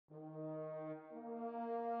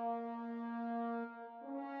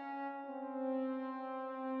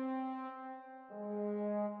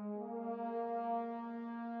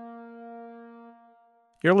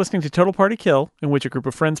You're listening to Total Party Kill, in which a group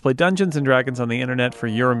of friends play Dungeons and Dragons on the internet for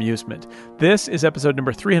your amusement. This is episode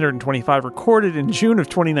number 325, recorded in June of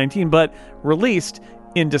 2019, but released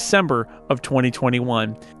in December of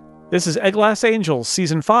 2021. This is Egg-Glass Angels,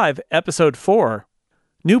 Season 5, Episode 4.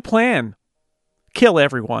 New plan. Kill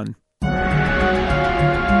everyone.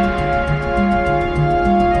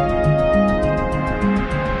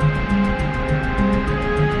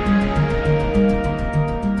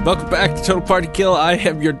 Welcome back to Total Party Kill. I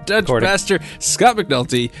am your Dungeon Master, Scott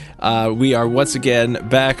McNulty. We are once again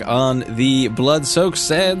back on the blood-soaked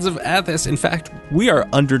sands of Athos. In fact, we are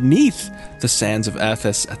underneath the sands of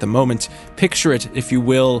Athos at the moment. Picture it, if you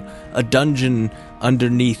will, a dungeon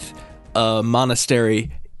underneath a monastery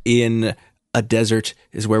in a desert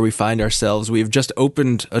is where we find ourselves. We have just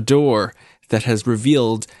opened a door that has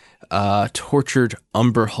revealed tortured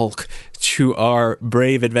Umber Hulk to our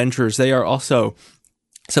brave adventurers. They are also...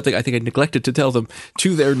 something I think I neglected to tell them.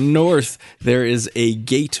 To their north, there is a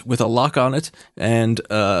gate with a lock on it, and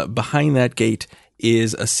behind that gate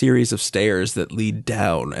is a series of stairs that lead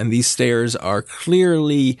down. And these stairs are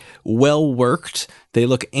clearly well worked. They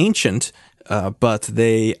look ancient, but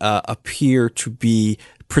they appear to be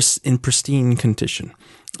in pristine condition.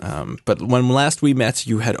 But when last we met,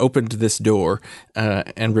 you had opened this door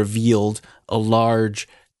and revealed a large,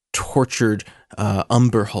 tortured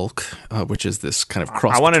Umber Hulk, which is this kind of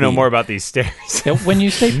cross. I want to know more about these stairs. Now, when you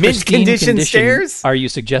say mint-condition condition, stairs, are you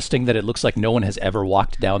suggesting that it looks like no one has ever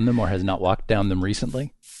walked down them or has not walked down them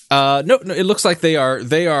recently? No, it looks like they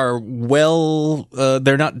are well.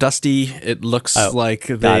 They're not dusty. It looks like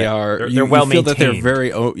they are. They're well maintained. maintained. That they're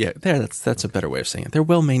very. Oh, yeah. That's a better way of saying it. They're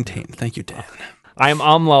well maintained. Thank you, Dan. I am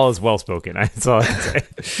Umlal is well spoken. That's all I can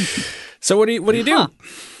say. So what do you do?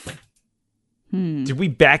 Did we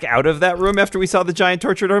back out of that room after we saw the giant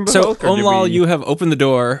tortured Umber So, Hulk? Umlal, you have opened the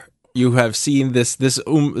door. You have seen this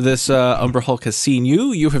Umber Hulk has seen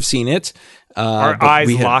you. You have seen it. Our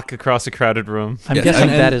eyes lock across a crowded room. I'm guessing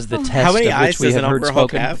that is the test How many of eyes which we does have an heard Umber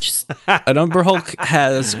Hulk spoken. have? An Umber Hulk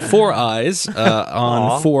has 4 eyes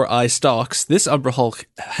on 4 eye stalks. This Umber Hulk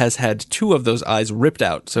has had 2 of those eyes ripped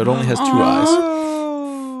out, so it only has 2 eyes.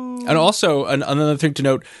 And also, another thing to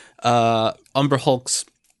note, Umber Hulks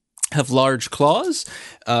have large claws.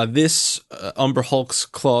 This Umber Hulk's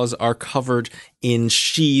claws are covered in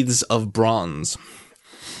sheaths of bronze.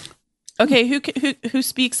 Okay, who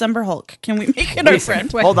speaks Umber Hulk? Can we make it our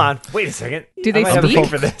friend? Hold on. Wait a second. Do they I might have a speak? thing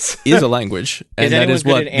for this? Is a language, and that anyone is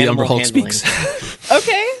good what at the Umber animal Hulk handling? speaks.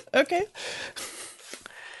 Okay.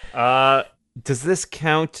 Does this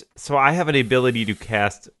count? So I have an ability to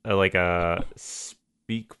cast a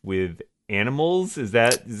speak with animals. Does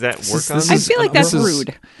that work on? I feel like that's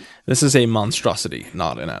rude. This is a monstrosity,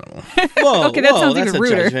 not an animal. Whoa, Okay, that sounds that's even a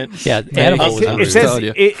ruder. judgment. Yeah, animals. It says telling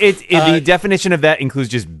you. the definition of that includes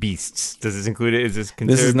just beasts. Does this include it? Is this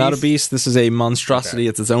considered? This is not a beast? beast. This is a monstrosity. Okay.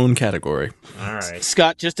 It's its own category. All right.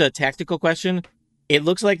 Scott, just a tactical question. It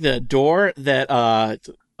looks like the door that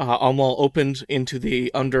Umlal opened into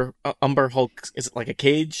the Umber Hulk is like a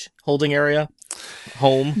cage holding area,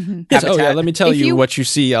 home. Yes. Oh habitat. yeah. Let me tell If you you- what you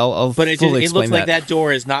see. I'll But it fully looks explain like that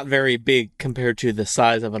door is not very big compared to the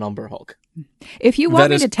size of an Umber Hulk. If you want That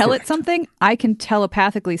me is to tell correct. it something, I can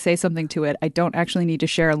telepathically say something to it. I don't actually need to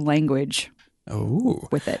share a language Oh.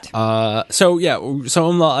 with it. So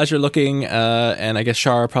Umla, as you're looking, and I guess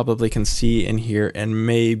Shara probably can see in here, and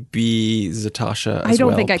maybe Zatasha as well. I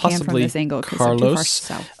don't think I can from possibly this angle because I'm too far Carlos.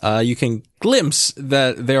 south. You can glimpse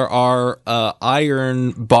that there are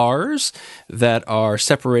iron bars that are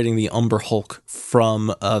separating the Umber Hulk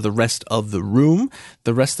from the rest of the room.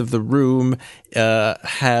 The rest of the room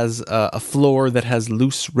has a floor that has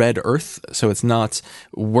loose red earth, so it's not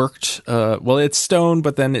worked. Well, it's stone,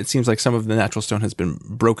 but then it seems like some of the natural stone has been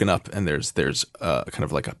broken up, and there's kind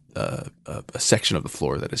of like a section of the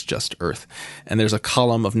floor that is just earth, and there's a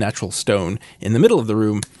column of natural stone in the middle of the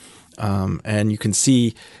room. And you can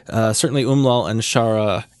see, certainly Umlal and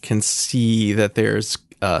Shara can see that there's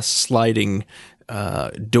a sliding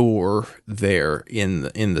door there in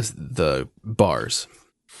the bars.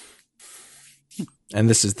 And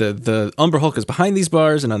this is the Umber Hulk is behind these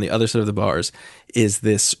bars, and on the other side of the bars is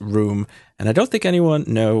this room. And I don't think anyone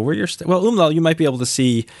know where you're. Well, Umlal, you might be able to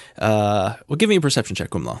see. Well, give me a perception check,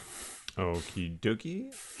 Umlal. Okie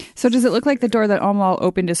dokie. So does it look like the door that Umlal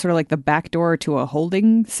opened is sort of like the back door to a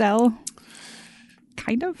holding cell?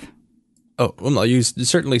 Kind of? Oh, well, you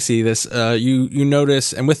certainly see this. You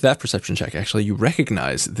notice, and with that perception check, actually, you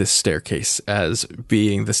recognize this staircase as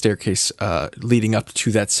being the staircase leading up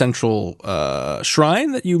to that central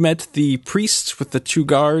shrine that you met the priest with the 2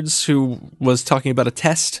 guards who was talking about a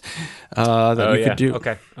test that you could do.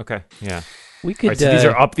 Okay, yeah. We could. Right, so these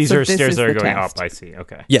are up. These so are this stairs is that are the going test. up. I see.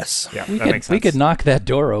 Okay. Yes. Yeah, we that could makes sense. we could knock that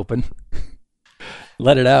door open.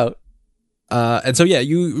 Let it out. And so,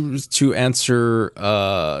 you to answer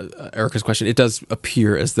Erica's question, it does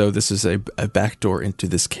appear as though this is a back door into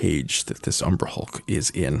this cage that this Umber Hulk is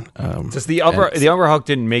in. Just the Umber Hulk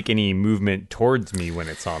didn't make any movement towards me when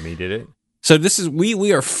it saw me, did it? So this is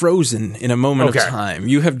we are frozen in a moment Okay. of time.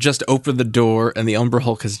 You have just opened the door, and the Umber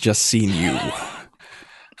Hulk has just seen you.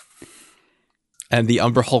 And the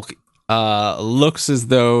Umber Hulk looks as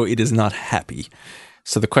though it is not happy.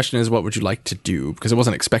 So the question is, what would you like to do? Because it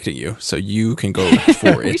wasn't expecting you, so you can go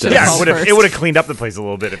for it. should Yeah, Call it would have cleaned up the place a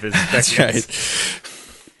little bit if it's That's right.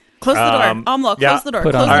 Close the door. Omlo, yeah. close the door.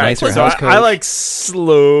 Put Close on the a door. All right, nicer Close so the house door. I coat. like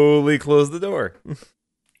slowly close the door.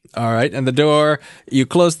 All right, and the door, you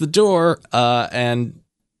close the door, and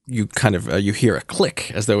you kind of you hear a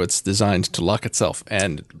click as though it's designed to lock itself,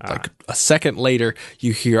 and like a second later,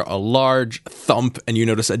 you hear a large thump, and you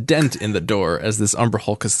notice a dent in the door as this Umber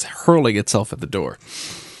Hulk is hurling itself at the door.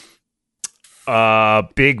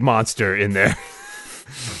 Big monster in there.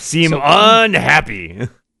 Seem So- unhappy.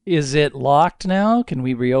 Is it locked now? Can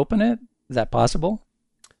we reopen it? Is that possible?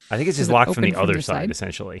 I think it's Is just it locked from open the from other your side, side?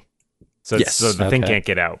 essentially. So, Yes. so the thing Okay. can't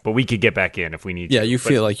get out, but we could get back in if we need Yeah, to. you But-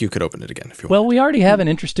 feel like you could open it again if you want. Well, we already have an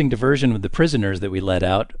interesting diversion with the prisoners that we let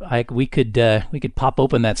out. We could pop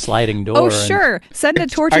open that sliding door. Oh, and- sure. Send a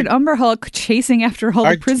tortured Umber Hulk chasing after all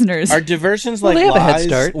the prisoners. Are diversions Well, like they have a head lies,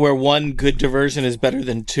 start. where one good diversion is better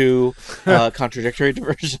than two contradictory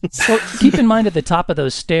diversions? Well, keep in mind at the top of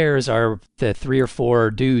those stairs are the 3 or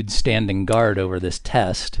 4 dudes standing guard over this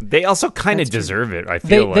test. They also kind of That's true. deserve it, I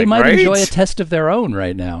They feel like, might right? enjoy a test of their own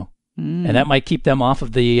right now, and that might keep them off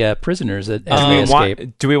of the prisoners as they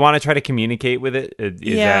escape. Do we want to try to communicate with it? Is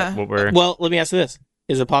Yeah. that what we're... Well, let me ask you this.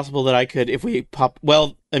 Is it possible that I could, if we pop...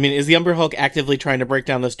 Well, I mean, is the Umber Hulk actively trying to break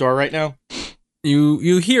down this door right now?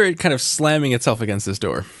 You hear it kind of slamming itself against this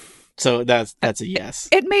door. So that's a yes.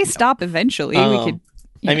 It may stop eventually. We could.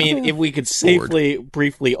 I mean, if we could safely,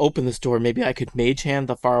 briefly open this door, maybe I could mage hand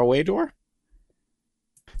the faraway door?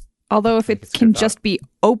 Although if it's it a can good thought. just be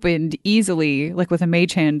opened easily, like with a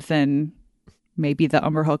mage hand, then maybe the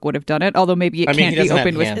Umber Hulk would have done it. Although maybe it I mean, can't he be doesn't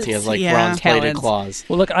opened have with. hands. He has, like, Yeah. bronze-plated talons. claws.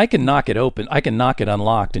 Well, look, I can knock it open. I can knock it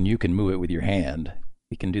unlocked, and you can move it with your hand.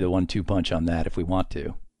 We can do the 1-2 punch on that if we want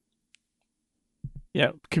to.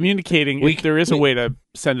 Yeah, communicating. We- If there is a we- way to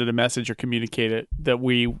send it a message or communicate it that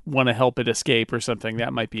we want to help it escape or something,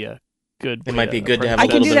 that might be a good. It way might be good to have I a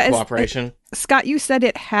can little do bit of that as- cooperation. Scott, you said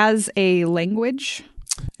it has a language.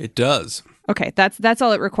 It does. Okay, that's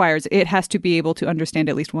all it requires. It has to be able to understand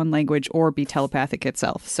at least one language or be telepathic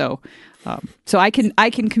itself. So I can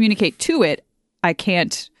communicate to it. I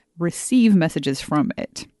can't receive messages from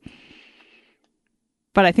it.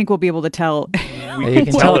 But I think we'll be able to tell. You can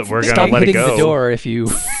tell it we're gonna stop let it hitting go. the door if you.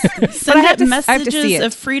 Send I have it to- I have to messages see it.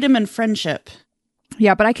 of freedom and friendship.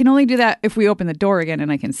 Yeah, but I can only do that if we open the door again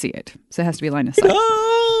and I can see it. So it has to be line of sight.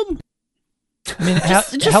 I mean,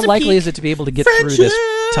 Just how a likely peek. is it to be able to get through this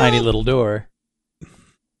tiny little door?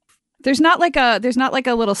 There's not like a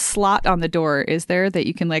little slot on the door, is there, that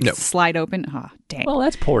you can like No. slide open? Ah, dang. Well,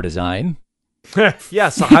 that's poor design. Yeah,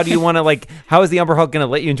 so how do you want to, how is the Umber Hulk going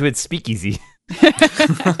to let you into its speakeasy?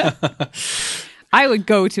 I would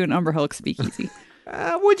go to an Umber Hulk speakeasy.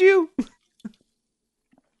 Would you?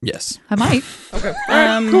 Yes. I might.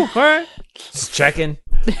 Cool, all right. Just checking.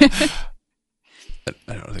 I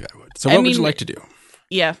don't think I would. So I what would you mean- like to do?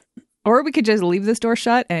 Yeah. Or we could just leave this door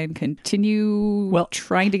shut and continue Well-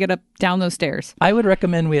 trying to get up down those stairs. I would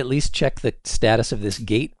recommend we at least check the status of this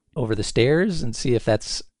gate over the stairs and see if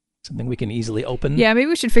that's something we can easily open. Yeah, maybe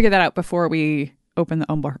we should figure that out before we open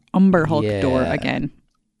the Umber Hulk door Yeah. again.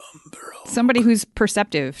 Somebody who's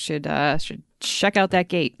perceptive should check out that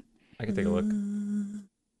gate. I can take a look.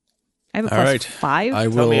 I have a All plus right. 5. I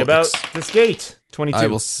will Tell me about this gate. 22. I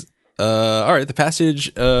will. All right. The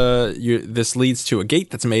passage. This leads to a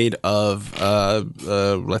gate that's made of,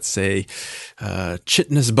 let's say,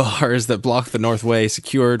 chitinous bars that block the north way,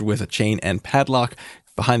 secured with a chain and padlock.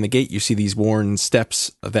 Behind the gate, you see these worn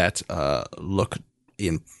steps that look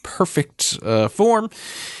in perfect form,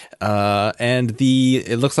 and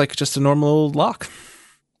it looks like just a normal lock.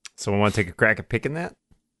 Someone want to take a crack at picking that?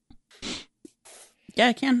 Yeah,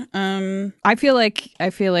 I can. I feel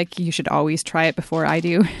like you should always try it before I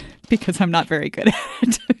do because I'm not very good at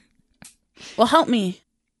it. Well, help me.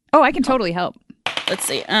 Oh, I can totally help. Let's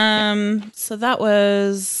see. So that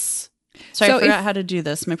was. Sorry, So I forgot if- how to do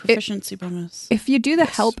this. My proficiency bonus. If you do the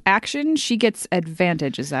help action, she gets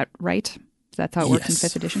advantage. Is that right? That's how it works in Yes.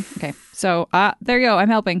 5th edition? Okay. So there you go. I'm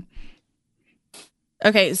helping.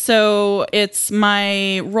 Okay, so it's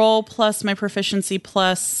my roll plus my proficiency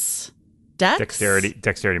plus dex?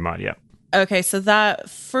 Dexterity mod, yeah. Okay, so that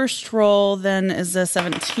first roll then is a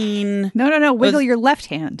 17. No. Wiggle your left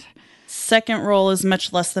hand. Second roll is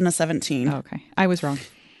much less than a 17. Oh, okay. I was wrong.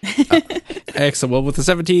 Excellent. Well, with the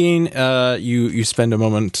 17, you spend a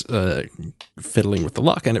moment fiddling with the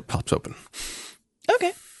lock, and it pops open.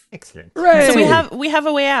 Okay. Excellent. Right. So we have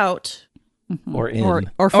a way out. Or in.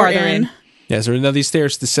 Or farther in. Yeah, so now these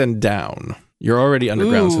stairs descend down. You're already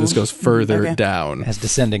underground, so this goes further down. As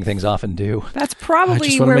descending things often do. That's I probably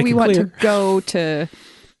just wanna where make we it want clear. to go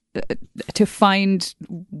to find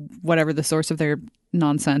whatever the source of their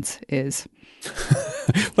nonsense is.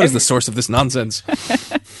 What is the source of this nonsense?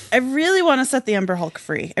 I really want to set the Ember Hulk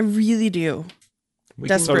free. I really do. We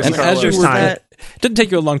can go to Desperately. And as you Scarlet's were, time. it didn't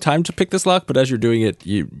take you a long time to pick this lock, but as you're doing it,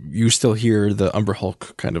 you still hear the Umber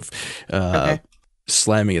Hulk kind of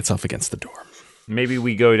slamming itself against the door. Maybe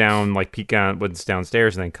we go down, like peek on what's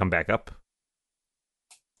downstairs, and then come back up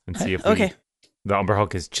and see if Okay. the Umber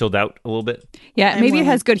Hulk is chilled out a little bit. Yeah, I'm maybe it willing.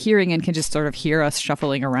 has good hearing and can just sort of hear us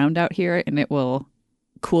shuffling around out here, and it will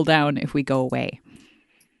cool down if we go away.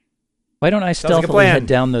 Why don't I like a stealthily plan. head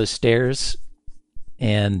down those stairs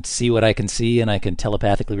and see what I can see, and I can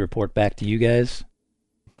telepathically report back to you guys?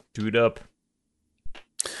 Do it up.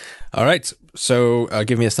 All right, so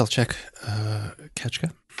give me a stealth check,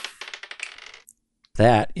 Ketchka.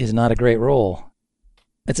 That is not a great roll.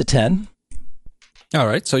 It's a 10. All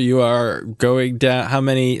right, so you are going down. How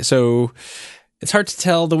many? So it's hard to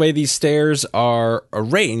tell the way these stairs are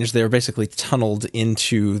arranged. They're basically tunneled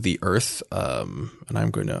into the earth. And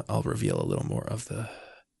I'll reveal a little more of the,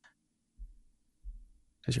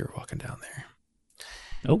 as you're walking down there.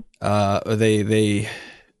 Oh. They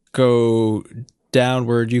go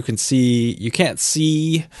downward. You can't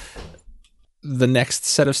see the next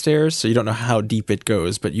set of stairs, so you don't know how deep it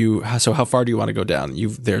goes, but so how far do you want to go down?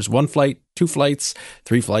 There's 1 flight, 2 flights,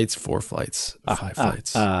 3 flights, 4 flights, 5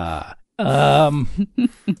 flights.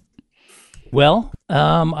 Well,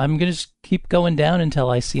 I'm going to just keep going down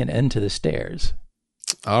until I see an end to the stairs.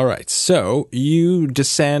 All right, so you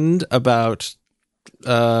descend about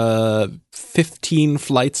 15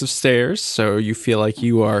 flights of stairs, so you feel like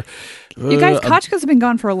you are... You guys, Kochka's been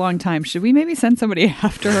gone for a long time. Should we maybe send somebody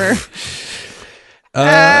after her?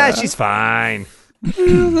 She's fine.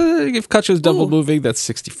 if Kachka's double moving, that's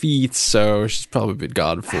 60 feet, so she's probably been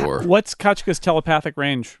gone for... What's Kochka's telepathic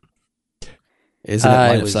range? Isn't it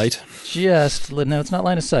line of sight? No, it's not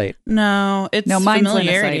line of sight. No, it's No, mine's line of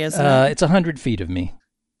familiarity, sight. isn't it? It's 100 feet of me.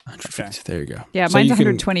 100 feet, there you go. Yeah, So mine's you can-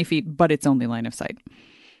 120 feet, but it's only line of sight.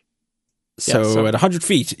 So, Yeah, so- at 100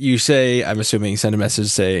 feet, you say, I'm assuming, send a message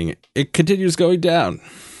saying, it continues going down.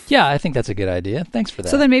 Yeah, I think that's a good idea. Thanks for that.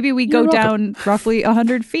 So then maybe we go You're down roughly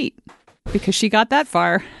 100 feet because she got that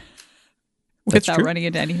far That's without true. running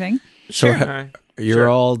into anything. So All right. you're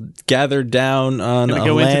all gathered down on Gonna a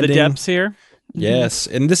go landing. into the depths here. Yes,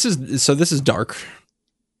 and this is dark.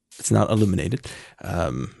 It's not illuminated.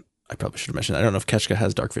 I probably should have mentioned. I don't know if Ketchka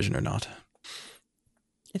has dark vision or not.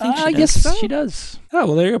 I think she does. yes, so. she does. Oh,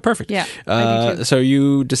 well, there you go. Perfect. Yeah, I do too. So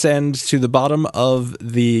you descend to the bottom of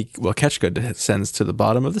Ketchka descends to the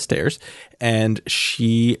bottom of the stairs, and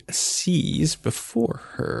she sees before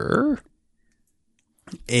her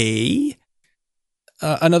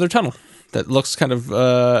another tunnel that looks kind of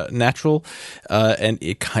natural, and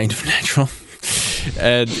it kind of natural,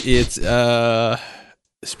 and it's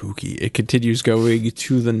spooky. It continues going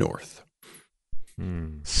to the north.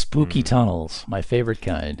 Spooky tunnels, my favorite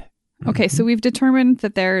kind. Okay, so we've determined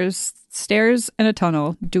that there's stairs and a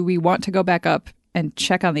tunnel. Do we want to go back up and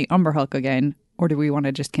check on the Umber Hulk again, or do we want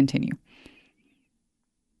to just continue?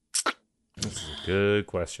 Good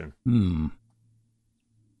question.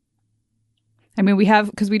 I mean,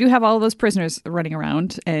 because we do have all of those prisoners running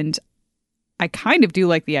around, and I kind of do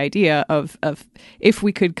like the idea of if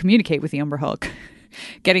we could communicate with the Umber Hulk,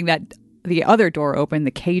 getting the other door open,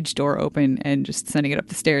 the cage door open, and just sending it up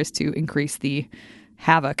the stairs to increase the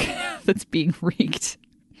havoc that's being wreaked.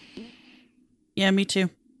 Yeah, me too.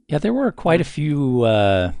 Yeah, there were quite a few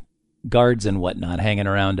guards and whatnot hanging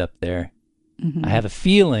around up there. I have a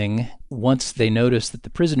feeling once they notice that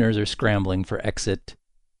the prisoners are scrambling for exit,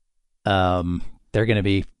 they're going to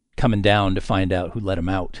be coming down to find out who let them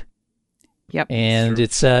out. Yep. And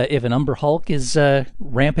it's if an Umber Hulk is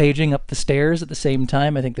rampaging up the stairs at the same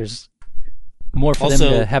time, I think there's more for them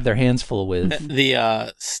Also- to have their hands full with.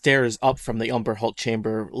 The stairs up from the Umber Hulk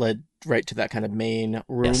chamber led right to that kind of main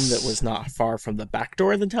room Yes. that was not far from the back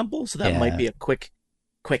door of the temple, so that Yeah. might be a quick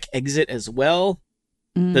exit as well.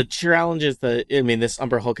 Mm. The challenge is this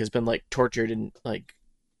Umber Hulk has been like tortured and like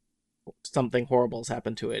something horrible has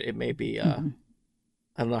happened to it, it may be. I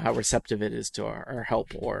don't know how receptive it is to our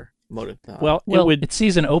help or motive. Well, it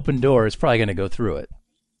sees an open door. It's probably going to go through it.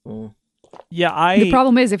 Yeah, the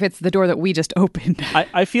problem is if it's the door that we just opened.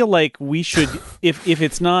 I feel like we should, if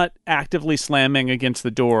it's not actively slamming against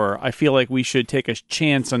the door, I feel like we should take a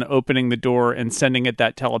chance on opening the door and sending it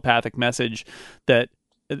that telepathic message that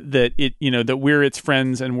it, that we're its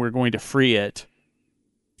friends and we're going to free it,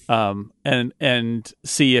 and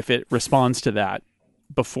see if it responds to that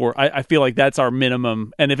before. I feel like that's our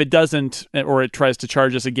minimum, and if it doesn't, or it tries to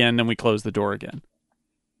charge us again, then we close the door again.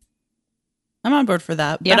 I'm on board for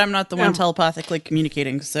that, Yeah. but I'm not the one telepathically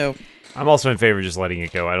communicating, so... I'm also in favor of just letting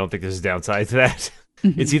it go. I don't think there's a downside to that.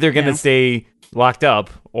 It's either going to stay locked up,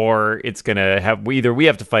 or it's going to have either we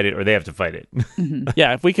have to fight it or they have to fight it.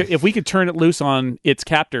 Yeah, if we could turn it loose on its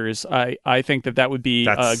captors, I think that would be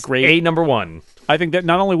great. Number one. I think that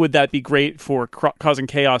not only would that be great for causing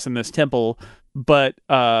chaos in this temple, but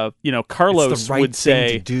Carlos It's the right would thing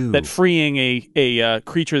say to do. that freeing a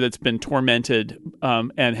creature that's been tormented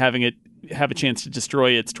and having it have a chance to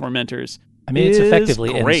destroy its tormentors. I mean, it's is effectively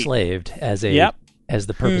great. enslaved as a Yep. as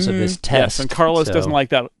the purpose of this test. Yes, and Carlos so- doesn't like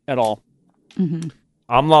that at all.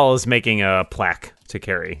 Amlal is making a plaque to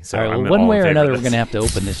carry. So All right, I'm well, one all way in or favor another, of we're this. going to have to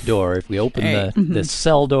open this door. If we open Right. the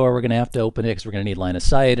cell door, we're going to have to open it because we're going to need line of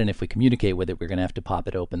sight. And if we communicate with it, we're going to have to pop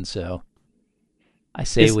it open. So I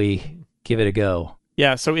say we give it a go.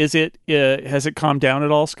 Yeah, so has it calmed down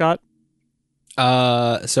at all, Scott?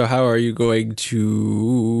 So how are you going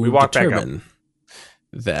to We walk back up. determine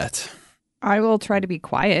that? I will try to be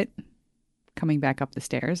quiet coming back up the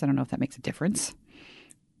stairs. I don't know if that makes a difference.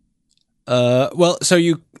 Well, so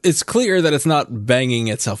it's clear that it's not banging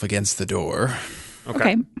itself against the door.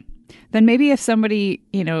 Okay. Then maybe if somebody,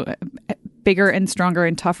 bigger and stronger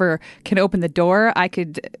and tougher can open the door, I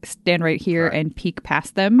could stand right here and peek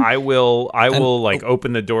past them. I will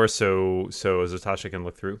open the door so Zatasha can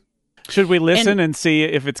look through. Should we listen and see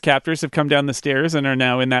if its captors have come down the stairs and are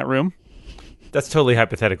now in that room? That's totally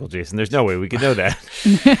hypothetical, Jason. There's no way we could know that.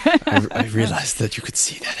 I realized that you could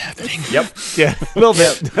see that happening. Yep. Yeah. A little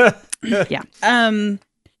bit. Yeah.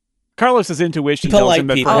 Carlos's intuition Be tells polite, him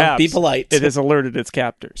that people. perhaps Be polite. it has alerted its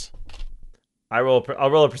captors. I'll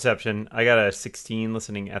roll a perception. I got a 16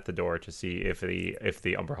 listening at the door to see if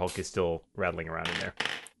the Umber Hulk is still rattling around in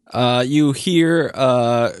there. You hear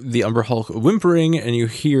the Umber Hulk whimpering, and you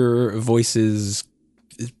hear voices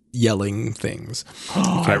yelling things. You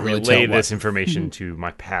I can't really relay tell this what. information to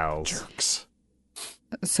my pals.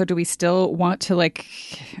 So do we still want to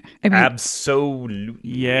Absolutely.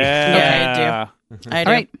 Yeah. I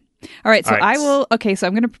do. All right, so All right. I will. Okay, so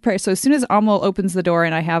I'm going to prepare. So as soon as Amwal opens the door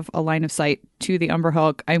and I have a line of sight to the Umber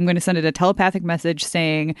Hulk, I'm going to send it a telepathic message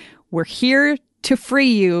saying, "We're here to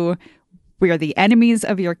free you. We are the enemies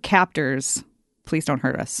of your captors. Please don't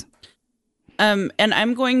hurt us." And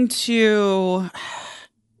I'm going to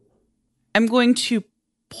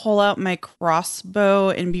pull out my crossbow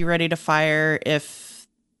and be ready to fire if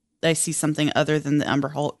I see something other than the Umber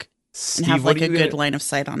Hulk and have what like are a you good gonna- line of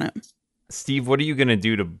sight on it. Steve, what are you going to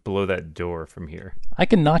do to blow that door from here? I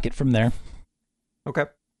can knock it from there. Okay.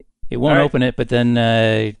 It won't All right. open it, but then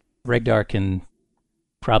Regdar can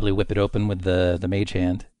probably whip it open with the mage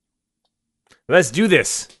hand. Let's do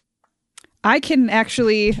this. I can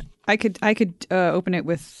actually. I could open it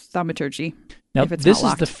with thaumaturgy. Now, if it's this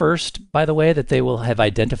not is the locked. first, by the way, that they will have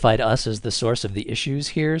identified us as the source of the issues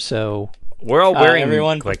here. So We're all wearing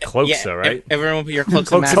everyone, like cloaks, yeah, though, right? Everyone put your cloaks,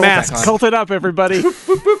 Cloaks and and masks. masks. back on. Cult it up, everybody.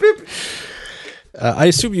 I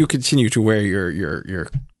assume you continue to wear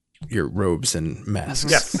your robes and masks.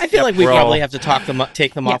 Yes. I feel like we We're probably all- have to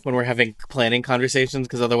take them off when we're having planning conversations,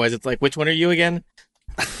 because otherwise it's like, which one are you again?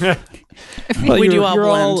 Well, We you're, do all you're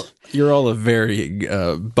blend. You're all of varying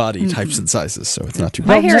body types and sizes, so it's not too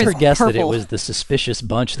My bad. hair never is guessed that it purple. was the suspicious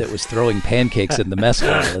bunch that was throwing pancakes in the mess hall.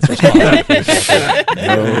 That's responsible for this.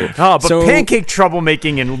 Oh, but So- pancake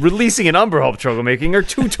troublemaking and releasing an Umber Hulk troublemaking are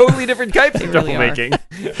two totally different types of really are.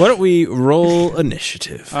 troublemaking. Why don't we roll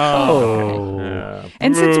initiative? Oh.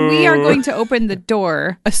 And since we are going to open the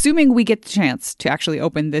door, assuming we get the chance to actually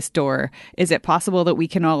open this door, is it possible that we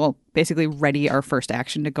can all basically ready our first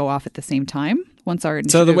action to go off at the same time once our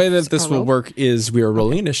So the way that initiatives this are will rolled? work is we are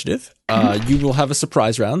rolling initiative. You will have a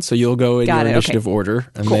surprise round, so you'll go in Got your it, okay. initiative order,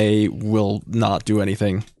 and Cool. they will not do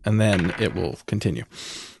anything, and then it will continue.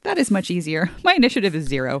 That is much easier. My initiative is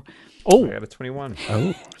 0. I got a 21.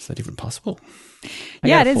 Oh, is that even possible?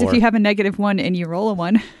 Yeah, got it a is if 4. you have a -1 and you roll a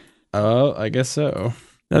 1. Oh, I guess so.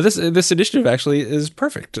 Now this initiative actually is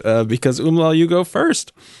perfect because Umlal, you go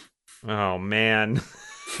first. Oh, man.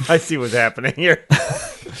 I see what's happening here.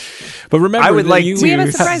 But remember, I would like We have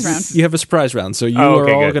a surprise round. You have a surprise round, so you are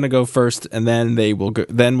all going to go first, and then they will go.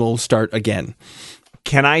 Then we'll start again.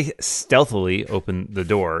 Can I stealthily open the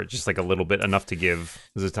door, just like a little bit, enough to give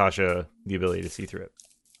Zatasha the ability to see through it?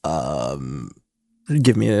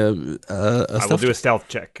 Give me a I will do a stealth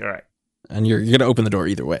check. All right. And you're going to open the door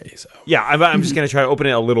either way. So Yeah, I'm just going to try to open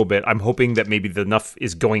it a little bit. I'm hoping that maybe enough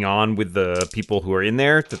is going on with the people who are in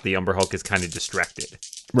there that the Umber Hulk is kind of distracted.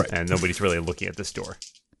 Right. And nobody's really looking at this door.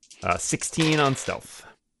 16 on stealth.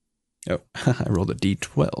 Oh, I rolled a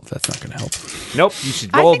D12. That's not going to help. Nope, you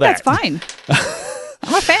should I roll think that. that's fine.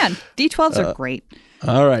 I'm a fan. D12s are great.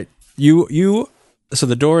 All right. So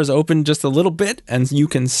the door is open just a little bit, and you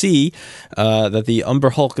can see that the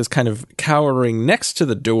Umber Hulk is kind of cowering next to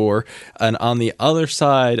the door. And on the other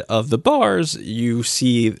side of the bars, you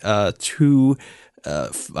see two,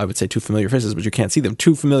 I would say two familiar faces, but you can't see them.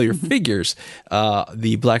 Two familiar figures.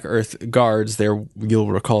 The Black Earth guards,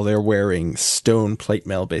 you'll recall they're wearing stone plate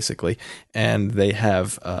mail, basically. And they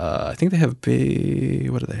have, I think they have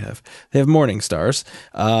what do they have? They have morning stars.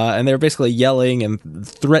 And they're basically yelling and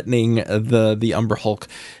threatening the Umber Hulk.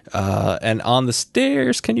 And on the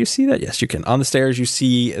stairs, can you see that? Yes, you can. On the stairs, you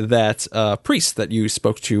see that priest that you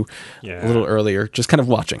spoke to a little earlier, just kind of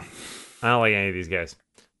watching. I don't like any of these guys.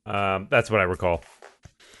 That's what I recall.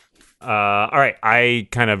 All right, I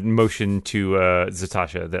kind of motion to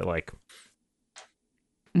Zatasha that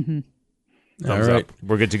thumbs All right. up.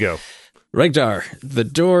 We're good to go. Regdar, the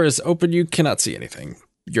door is open. You cannot see anything.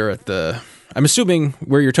 You're at I'm assuming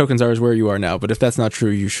where your tokens are is where you are now, but if that's not true,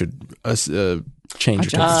 you should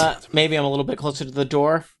change your tokens. Maybe I'm a little bit closer to the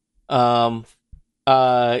door. Yeah,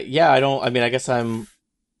 I guess I'm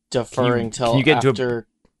deferring till you get after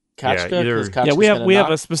Kachka. either- 'cause Kachka's Yeah, we gonna have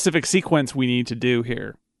knock. a specific sequence we need to do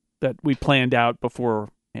here that we planned out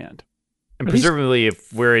beforehand. And Are these- presumably,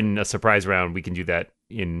 if we're in a surprise round, we can do that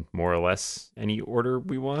in more or less any order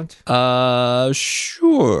we want.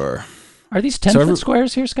 Sure. Are these 10-foot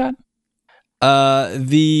squares here, Scott?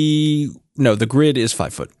 The grid is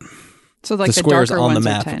 5 foot. So like the squares darker on the ones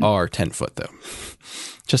map are 10. are 10 foot, though,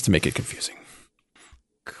 just to make it confusing.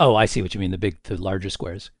 Oh, I see what you mean. The larger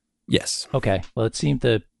squares. Yes. Okay. Well,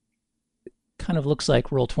 it kind of looks like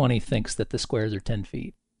Roll20 thinks that the squares are 10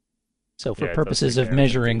 feet. So for Yeah, it does purposes think of they are 10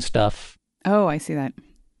 measuring stuff, Oh, I see that.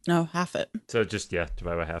 No, half it. So just divide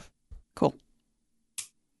by half. Cool.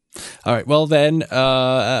 All right. Well, then,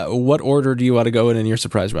 what order do you want to go in your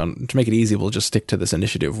surprise round? To make it easy, we'll just stick to this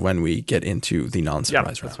initiative when we get into the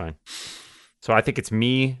non-surprise round. That's fine. So I think it's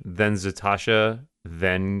me, then Zatasha,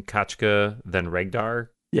 then Kachka, then Regdar.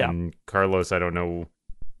 Yeah. And Carlos, I don't know.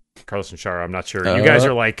 Carlos and Shara, I'm not sure. You guys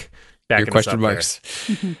are backing your us question up marks.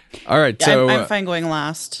 All right. Yeah, So I'm fine going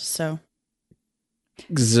last. So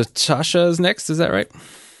Zatasha is next. Is that right?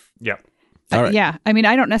 Yeah. All right. Yeah, I mean,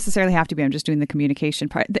 I don't necessarily have to be. I'm just doing the communication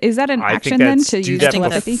part. Is that an I action think then that's to do use that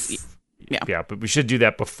telepathy? Yeah, but we should do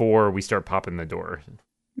that before we start popping the door.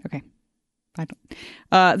 Okay. I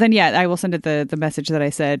don't. Then I will send it the message that I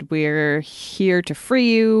said. We're here to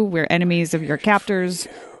free you. We're enemies of your captors.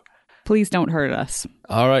 Please don't hurt us.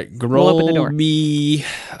 All right. We'll open the door. Me.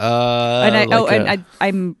 I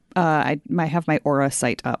might have my aura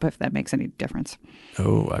sight up if that makes any difference.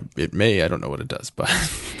 It may. I don't know what it does, but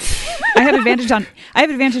I have advantage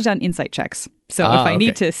on insight checks. So if I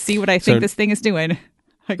need okay. to see what I think this thing is doing,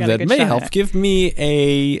 I got a that good may shot help. at it. Give me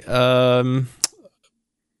a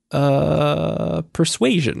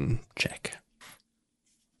persuasion check.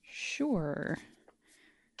 Sure.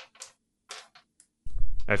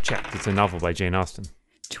 I've checked. It's a novel by Jane Austen.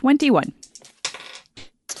 21.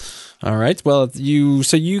 All right. Well,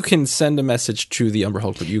 you can send a message to the Umber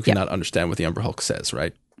Hulk, but you cannot understand what the Umber Hulk says,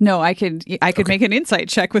 right? No, I could make an insight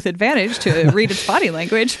check with advantage to read its body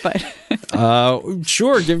language, but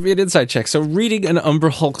Sure. Give me an insight check. So reading an Umber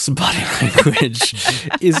Hulk's body language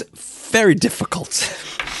is very difficult.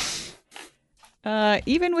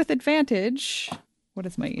 even with advantage, what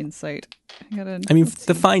is my insight?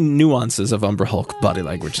 The fine nuances of Umber Hulk body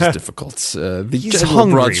language is difficult. The He's general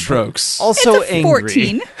hungry, broad but strokes. Also it's a angry.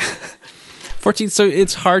 14. 14, so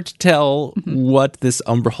it's hard to tell what this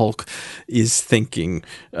Umber Hulk is thinking.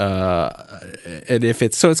 And if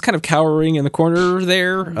it's kind of cowering in the corner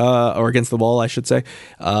there, or against the wall, I should say.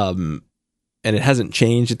 And it hasn't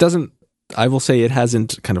changed. I will say it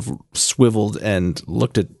hasn't kind of swiveled and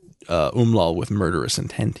looked at Umlal with murderous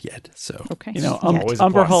intent yet. So, Okay. Always a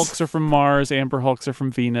Umber plus. Hulks are from Mars, Amber Hulks are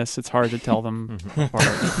from Venus. It's hard to tell them apart.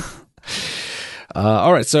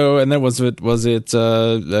 all right. So, and then was it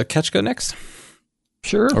Kachka next?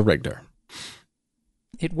 sure. Or Regdar?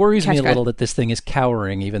 It worries me a Kachka. little that this thing is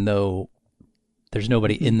cowering, even though there's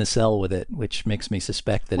nobody in the cell with it, which makes me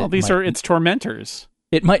suspect that these are its tormentors.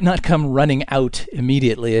 It might not come running out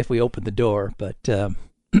immediately if we open the door, but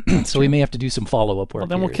so we may have to do some follow-up work. Well,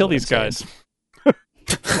 then we'll kill these guys.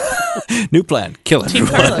 New plan. Kill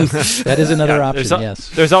everyone. That is another option, yes.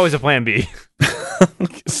 There's always a plan B.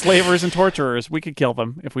 Slavers and torturers. We could kill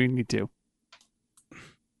them if we need to.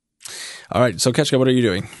 All right, so Ketchka, what are you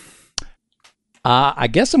doing? I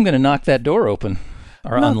guess I'm going to knock that door open.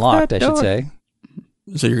 Or unlocked, I should say.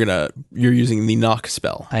 So you're using the knock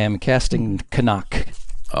spell. I am casting Knock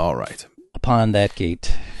All right. upon that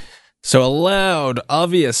gate. So a loud,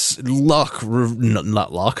 obvious knock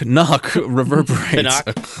reverberates.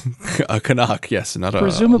 A knock, yes. Not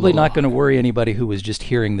Presumably not going to worry anybody who was just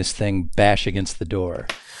hearing this thing bash against the door.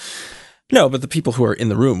 No, but the people who are in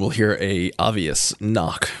the room will hear a obvious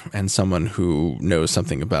knock, and someone who knows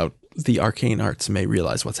something about the arcane arts may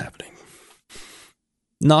realize what's happening.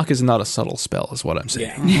 Knock is not a subtle spell, is what I'm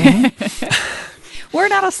saying. Yeah. We're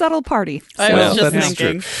not a subtle party. I Well, was just that is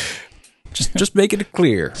thinking. Just make it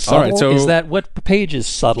clear. Subtle? All right, so is that what page is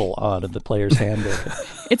subtle on in the player's handbook?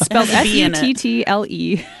 It's spelled It has a B in it.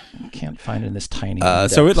 S-U-T-T-L-E. Can't find it in this tiny. so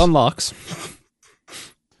it index. unlocks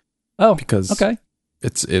Oh, because okay.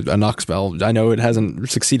 it's a knock spell. I know it hasn't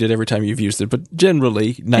succeeded every time you've used it, but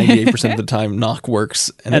generally 98% of the time knock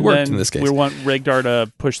works, and it worked then in this case. we want Regdar to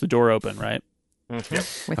push the door open, right? With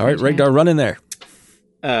All right, Mage Hand. Regdar, run in there.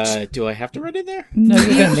 Do I have to run in there? No, you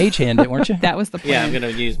were going to mage hand it, weren't you? That was the plan. Yeah, I'm gonna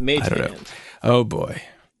use Mage I don't know. Hand. Oh boy,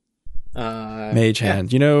 Mage Yeah.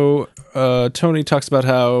 Hand. You know, Tony talks about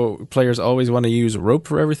how players always want to use rope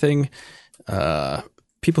for everything.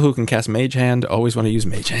 People who can cast Mage Hand always want to use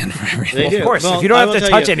Mage Hand for everything. They do. Of course, Well, if you don't I have will to tell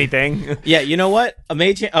touch you- anything. Yeah, you know what?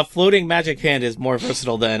 A floating magic hand is more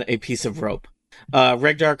versatile than a piece of rope.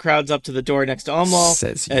 Regdar crowds up to the door next to Umlal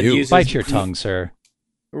Says and you. Bite your tongue, sir.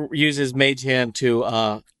 uses Mage Hand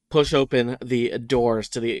to push open the doors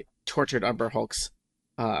to the tortured Umber Hulk's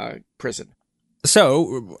prison.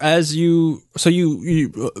 So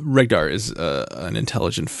Regdar is an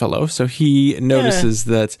intelligent fellow, so he notices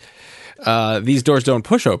that these doors don't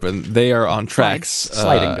push open; they are on tracks.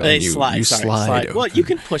 Sliding doors. and They you slide. slide. Well, open. you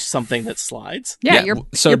can push something that slides. Yeah, you're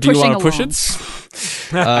So you're do you pushing want to push along.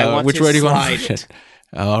 it? I want which to way do you want slide to push it.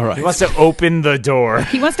 it? All right. He wants to open the door.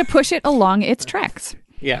 He wants to push it along its tracks.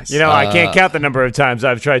 Yes. You know, I can't count the number of times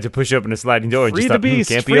I've tried to push open a sliding door. and Free just the thought, beast.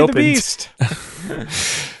 can't be Free the opened. beast.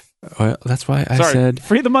 Well, that's why I Sorry. said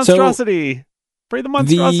Free the monstrosity. Free the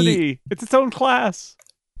monstrosity. It's its own class.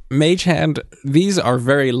 Mage Hand. These are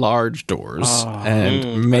very large doors,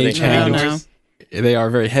 and Mage Are they heavy Hand. doors? They are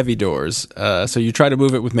very heavy doors. So you try to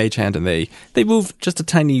move it with Mage Hand, and they move just a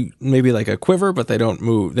tiny, maybe like a quiver, but they don't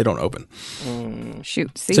move. They don't open.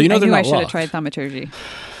 Shoot. See, So you know I they're knew I not should have locked. tried thaumaturgy.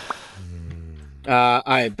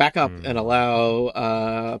 I back up and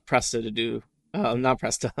allow Presta to do. Not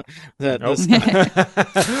Presta.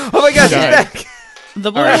 Oh my gosh, he's back.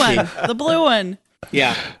 The blue Alright. one. The blue one.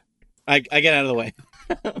 Yeah. I get out of the way.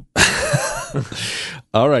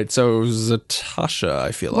 All right, so Zatasha,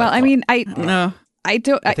 I feel Well, like. I mean, I No.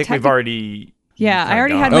 don't. I think we've already. Yeah, I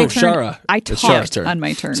already had Oh, my turn. Shara. I It's Shara's talked turn. on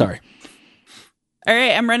my turn. Sorry. All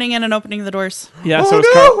right, I'm running in and opening the doors. Yeah, Oh, so is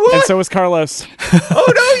no, what? and so is Carlos.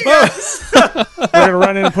 Oh no, you guys! We're gonna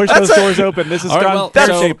run in and push those doors open. This has All right, gone well,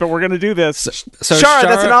 pear-shaped, but we're gonna do this. So Shara,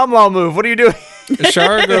 that's an Omlal move. What are you doing?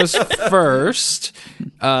 Shara goes first,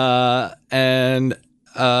 and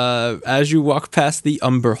as you walk past the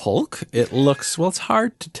Umber Hulk, it looks, well, it's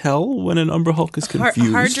hard to tell when an Umber Hulk is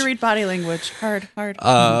confused. Hard to read body language. Hard.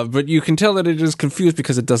 But you can tell that it is confused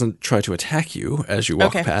because it doesn't try to attack you as you walk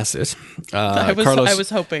Okay. past it. I Carlos, was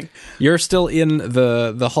hoping. you're still in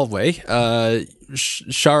the hallway.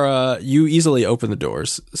 Shara, you easily open the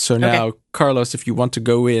doors. So now, Okay. Carlos, if you want to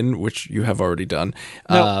go in, which you have already done,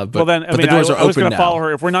 No, but, well then, but the doors are I was open going to now. follow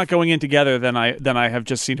her. If we're not going in together, then I have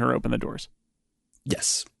just seen her open the doors.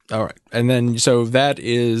 Yes. All right. And then, so that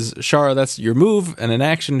is, Shara, that's your move and an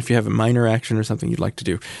action if you have a minor action or something you'd like to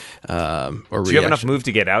do. Or Do you have enough reaction. move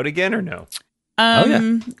to get out again, or no?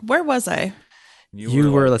 yeah. Where was I?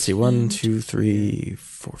 You were, let's see, 1, 2, 3,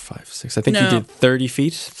 4, 5, 6. I think you No. did 30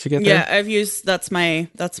 feet to get Yeah, there. I've used that's my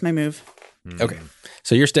move. Okay.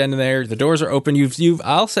 So you're standing there. The doors are open.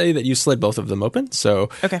 I'll say that you slid both of them open. So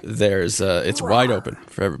Okay. there's, it's wide open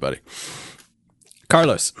for everybody.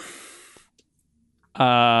 Carlos.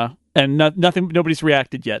 And nothing. Nobody's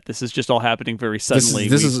reacted yet. This is just all happening very suddenly.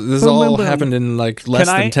 This Boom, all boom, boom. happened in like less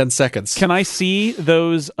Can I- than 10 seconds. Can I see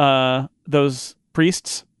those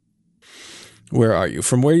priests? Where are you?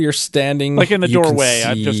 From where you're standing, Like in the you can doorway.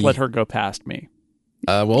 I've just see- let her go past me.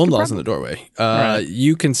 Umlal's in the doorway. right.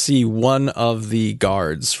 You can see one of the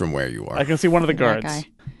guards from where you are. I can see one of the That guards. guy.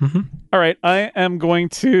 All right, I am going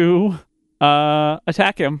to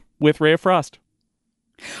attack him with Ray of Frost.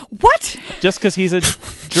 What? Just because he's a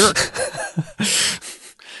jerk.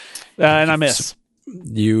 And I miss.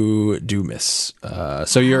 You do miss.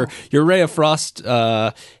 So your ray of frost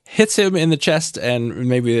hits him in the chest, and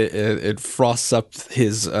maybe it frosts up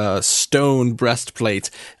his stone breastplate.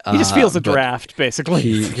 He just feels a but draft, basically.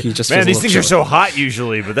 He just Man, feels a these little things are chilly. so hot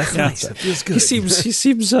usually, but that's nice. That feels good. He seems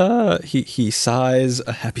he sighs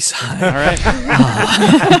a happy sigh. All right.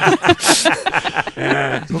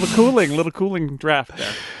 little cooling draft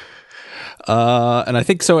there. And I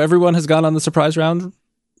think so. Everyone has gone on the surprise round.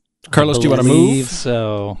 Carlos, do you want to Believe move?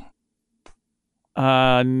 So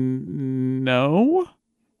No.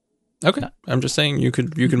 Okay, I'm just saying you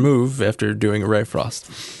can move after doing a ray of frost.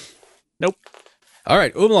 Nope. All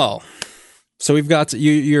right, Umlal. So we've got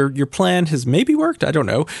your plan has maybe worked. I don't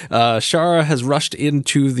know. Shara has rushed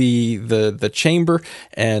into the chamber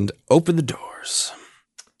and opened the doors.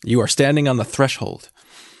 You are standing on the threshold.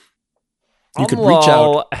 You could reach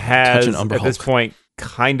out, has touch an Umber at this Hulk. point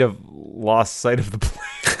kind of lost sight of the plan.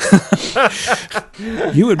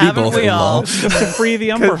 You would be Haven't both we all? Umlal. Just to free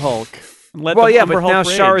the Umber Hulk. And let Well, the yeah, Umber but Hulk now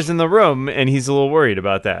rage. Shara's in the room and he's a little worried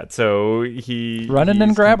about that. So run in and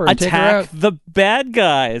he's- grab her and take her Attack out. the bad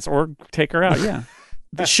guys or take her out, yeah.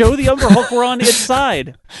 Show the Umber Hulk we're on its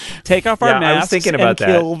side. Take off our Yeah, I was masks thinking and about that.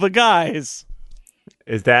 kill the guys.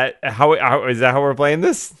 Is that how we're playing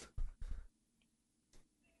this?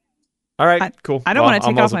 All right, cool. I don't wanna take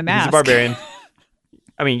Umlal's off my He's mask. a barbarian.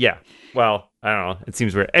 I mean, yeah. Well, I don't know. It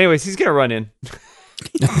seems weird. Anyways, he's gonna run in.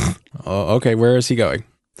 Oh, okay. Where is he going?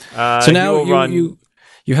 So He now will run. you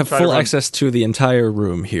have try to full run- access to the entire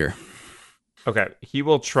room here. Okay, he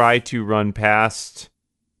will try to run past.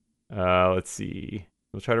 Let's see.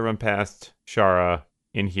 We'll try to run past Shara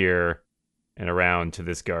in here and around to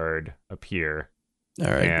this guard up here. All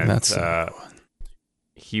right, And, that's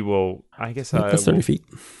He will. I guess that's 30 feet.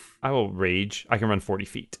 I will rage. I can run 40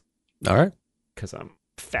 feet All right. because I'm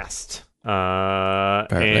fast.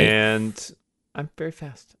 Apparently. And I'm very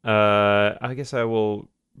fast. I guess I will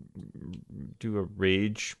do a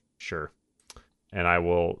rage. Sure. And I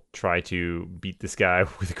will try to beat this guy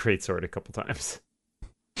with a greatsword a couple times.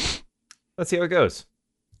 Let's see how it goes.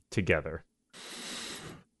 Together.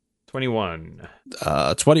 21.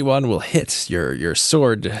 21 will hit. Your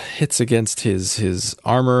sword hits against his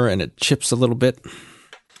armor and it chips a little bit.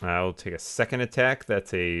 I'll take a second attack.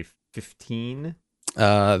 That's a 15.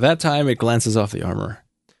 That time it glances off the armor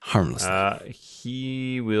harmlessly.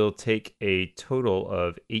 He will take a total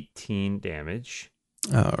of 18 damage.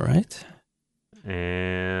 All right.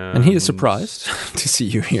 And he is surprised to see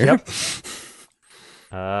you here. Yep.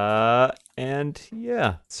 And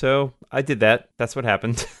yeah, so I did that. That's what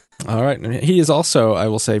happened. All right. And he is also, I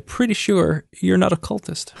will say, pretty sure you're not a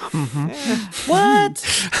cultist.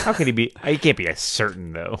 What? How can he be? He can't be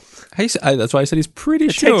certain though. That's why I said he's pretty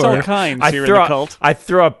It takes all sure. kinds I here in throw the a, cult. I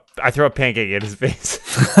throw a pancake at his face.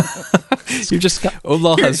 You just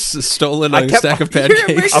Olaf has stolen I a kept- stack of You're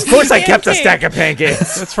pancakes. Of course, I kept a Pancake. stack of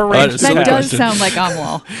pancakes. That's for Oh, range it's so That attack. does question. sound like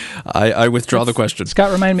Amwal. I withdraw the question.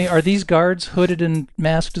 Scott, remind me, are these guards hooded and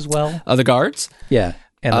masked as well? The guards? Yeah.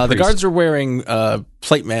 And The priest. guards are wearing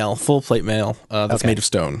plate mail, full plate mail that's Okay. made of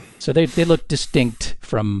stone. So they look distinct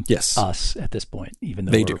from Yes. us at this point, even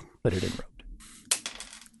though They we're do. hooded and robed.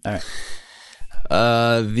 All right.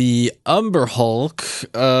 The Umber Hulk,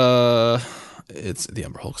 it's the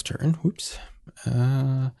Umber Hulk's turn. Whoops.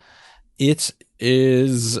 It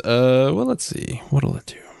is, well, let's see. What'll it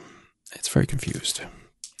do? It's very confused.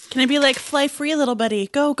 Can I be like, fly free, little buddy?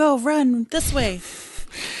 Go, go, run this way.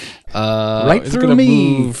 Right it's through gonna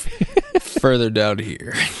me. move further down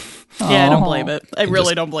here. Yeah, I don't Aw. blame it. I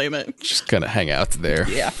really don't blame it. Just gonna hang out there.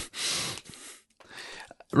 Yeah.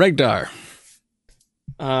 Regdar.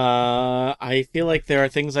 I feel like there are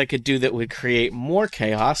things I could do that would create more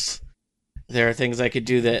chaos. There are things I could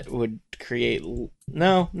do that would create.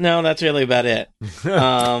 No, that's really about it.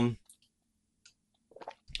 I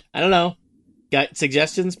don't know. Got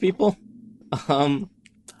suggestions, people? I'm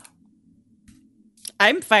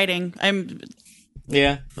fighting.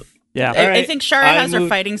 Yeah. Yeah. I right. think Shara I has her moved-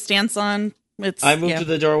 fighting stance on. I moved yeah. to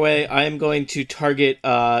the doorway. I am going to target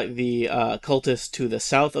the cultist to the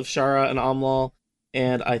south of Shara and Amlal,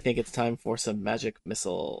 and I think it's time for some magic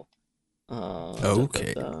missile.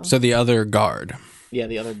 Okay. da. So the other guard. Yeah,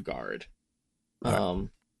 the other guard. Alright.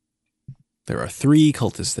 There are 3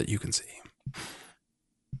 cultists that you can see.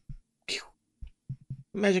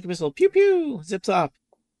 Magic missile, pew pew, zips up.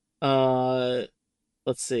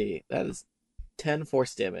 Let's see. That is 10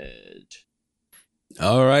 force damage.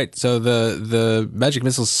 All right, so the magic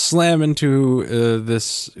missiles slam into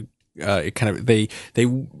this. They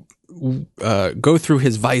go through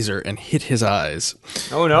his visor and hit his eyes.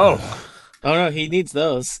 Oh no! Oh no, he needs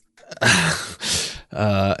those.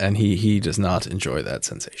 And he does not enjoy that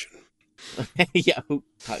sensation. Yeah.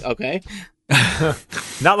 Okay.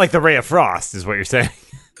 Not like the Ray of Frost, is what you're saying.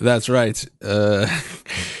 That's right.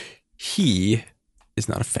 He is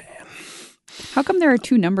not a fan. How come there are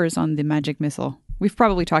 2 numbers on the magic missile? We've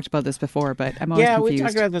probably talked about this before, but I'm always confused. We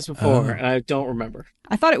talked about this before, and I don't remember.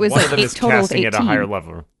 I thought it was One like of them is total of casting 18. at a higher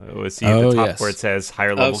level. See at the top where it says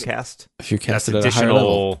higher level cast. If you cast That's it at a higher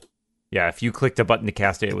level. Yeah, if you clicked a button to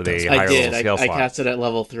cast it with a I higher did. level scale I slot. cast it at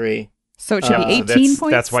level 3. So it should be 18 that's,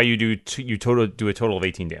 points? That's why you do a total of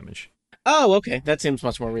 18 damage. Oh, okay. That seems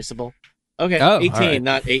much more reasonable. Okay, Oh, 18, right.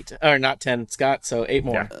 not 8, or not 10, Scott. So 8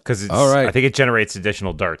 more. Yeah, because All right. I think it generates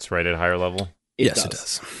additional darts right at higher level. It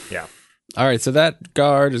does. Yeah. All right, so that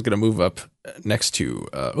guard is going to move up next to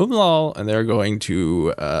Umlal, and they're going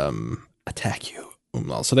to attack you,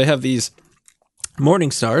 Umlal. So they have these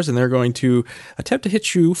morning stars, and they're going to attempt to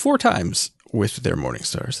hit you 4 times with their morning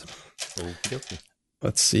stars. Okey-dokey.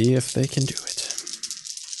 Let's see if they can do it.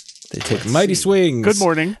 They take mighty swings. Good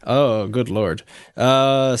morning. Oh, good lord.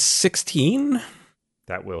 16.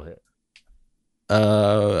 That will hit.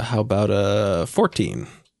 How about 14?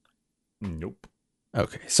 Nope.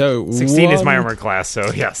 Okay, so 16 is my one- armor class,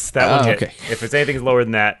 so yes, that will hit. okay. If it's anything lower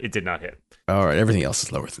than that, it did not hit. All right, everything else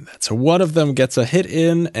is lower than that. So one of them gets a hit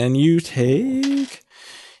in, and you take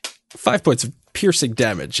 5 points of piercing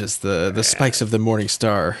damage as the spikes of the morning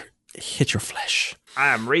star hit your flesh.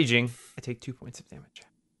 I am raging. I take 2 points of damage.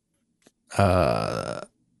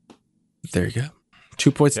 There you go.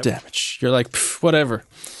 2 points of damage. You're like, whatever.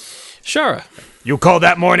 Shara. You call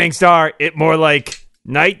that morning star? It more like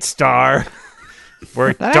night star.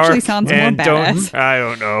 We're That dark actually sounds more and badass. I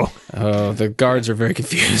don't know. Oh, the guards are very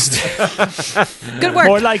confused. Good work.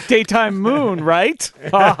 More like daytime moon, right?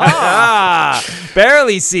 Ha ha. Ah,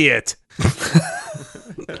 barely see it.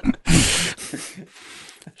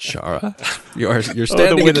 Shara, you're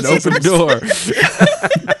standing in an open door,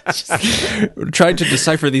 trying to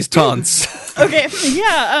decipher these taunts. Okay,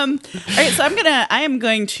 yeah. All right, so I am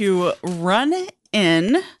going to run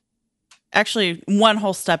in. Actually, one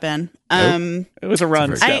whole step in. It was a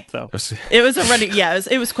run step, though. It was a running. Yeah,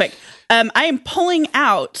 it was quick. I am pulling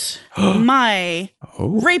out my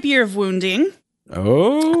rapier of wounding.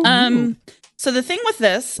 Oh. So the thing with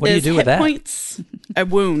this What do you is do hit with that? points. I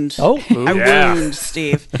wound. Oh, I Yeah. wound,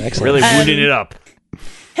 Steve. excellent. Really wounding it up.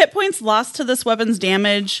 Hit points lost to this weapon's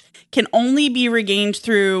damage can only be regained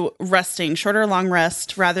through resting, short or long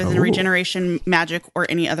rest, rather than regeneration, magic, or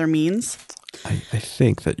any other means. I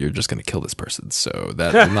think that you're just going to kill this person, so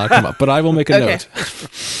that will not come up. But I will make a Okay. note.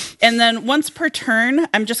 And then once per turn,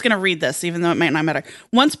 I'm just going to read this, even though it might not matter.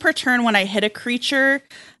 Once per turn, when I hit a creature,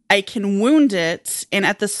 I can wound it, and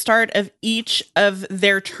at the start of each of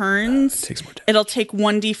their turns, takes more damage. it'll take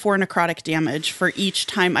 1d4 necrotic damage for each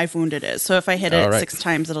time I've wounded it. So if I hit it All right. 6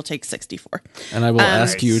 times, it'll take 64. And I will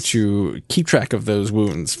ask you to keep track of those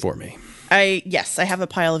wounds for me. Yes, I have a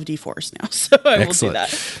pile of d4s now, so I will do Excellent. that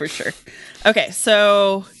for sure. Okay,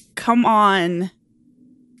 so come on,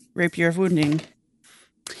 Rapier of Wounding.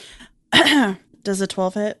 Does a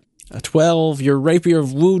 12 hit? A 12, your rapier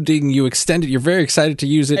of wounding, you extend it, you're very excited to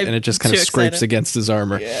use it, and it just kind of too scrapes excited. against his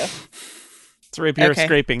armor. Yeah. It's rapier Okay.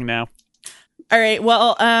 scraping now. All right,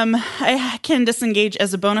 well, I can disengage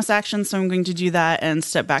as a bonus action, so I'm going to do that and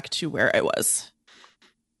step back to where I was.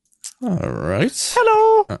 All right.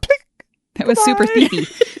 Hello. That was super thiefy.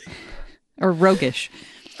 Or roguish.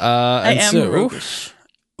 I And am so, roguish.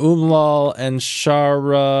 Umlal and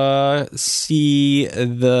Shara see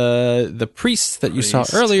the priest that you saw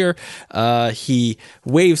earlier. He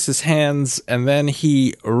waves his hands, and then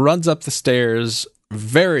he runs up the stairs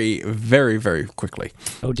very, very, very quickly.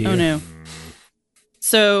 Oh dear. Oh, no.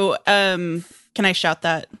 So, can I shout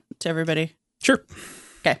that to everybody? Sure.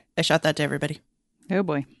 Okay, I shout that to everybody. Oh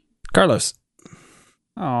boy. Carlos.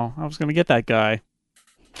 Oh, I was going to get that guy.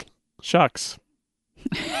 Shucks.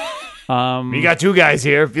 You got 2 guys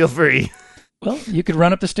here. Feel free. Well, you could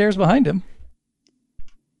run up the stairs behind him.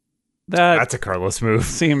 That's a Carlos move.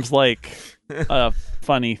 seems like a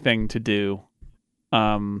funny thing to do.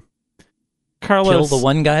 Carlos, Kill the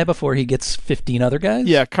one guy before he gets 15 other guys?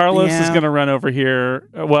 Yeah, Carlos is Yeah. going to run over here.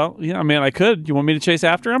 Well, yeah, I mean, I could. You want me to chase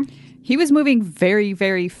after him? He was moving very,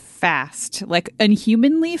 very fast. Like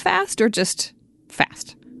unhumanly fast or just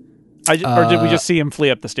fast? Or did we just see him flee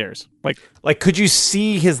up the stairs? Like, could you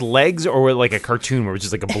see his legs, or like a cartoon where it's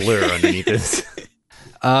just like a blur underneath this?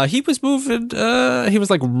 He was moving. He was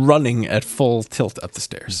like running at full tilt up the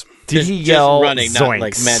stairs. Did he Just yell running, zoinks? not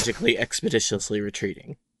like magically expeditiously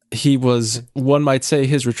retreating? He was. One might say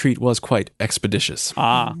his retreat was quite expeditious.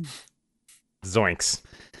 Ah. Zoinks.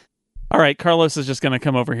 All right, Carlos is just going to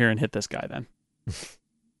come over here and hit this guy then.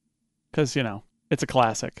 Because, it's a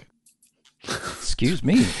classic. Excuse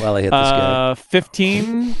me while I hit this guy.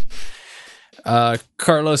 15.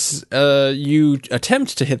 Carlos, you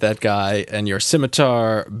attempt to hit that guy, and your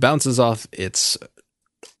scimitar bounces off its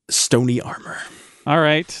stony armor. All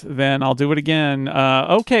right, then I'll do it again.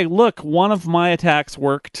 Okay, look, one of my attacks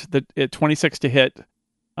worked. At 26 to hit.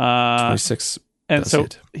 26. And does so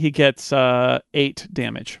hit. he gets 8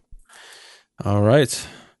 damage. All right.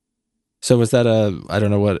 So was that I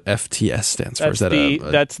don't know what FTS stands for. Is that a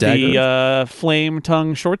dagger? The flame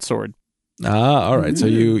tongue short sword. All right. So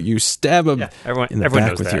you stab him in the back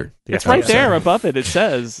knows with that. your... It's right there above it. It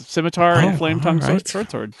says scimitar and flame tongue right.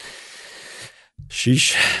 short sword.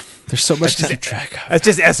 Sheesh. There's so much to keep track of. That's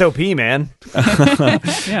just SOP, man.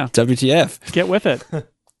 Yeah, WTF. get with it.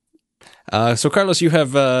 So, Carlos, you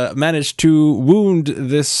have managed to wound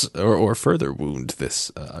this, or further wound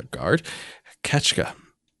this guard. Ketchka,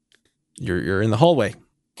 you're in the hallway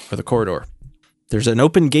or the corridor. There's an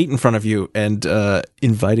open gate in front of you and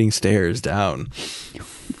inviting stairs down.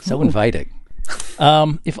 So inviting.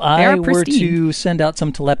 If I They're were pristine. to send out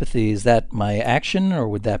some telepathy, is that my action, or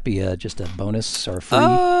would that be just a bonus or free?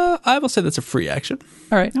 I will say that's a free action.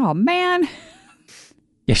 All right. Oh man,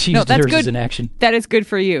 Yeah, she No, used that's hers good. as an action. that is good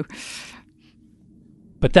for you.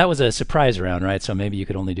 But that was a surprise round, right? So maybe you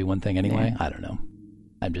could only do one thing anyway? I don't know.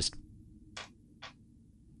 I'm just...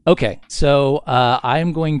 Okay, so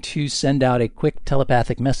I'm going to send out a quick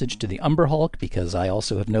telepathic message to the Umber Hulk, because I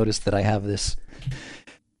also have noticed that I have this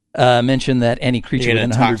mention that any creature You're within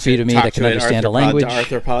gonna 100 feet of me that can understand a language...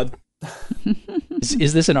 Arthropod.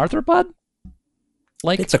 Is this an arthropod?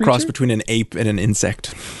 Like It's a cross creature? between an ape and an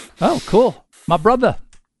insect. Oh, cool. My brother.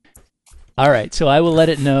 All right, so I will let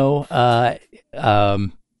it know.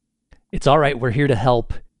 It's all right. We're here to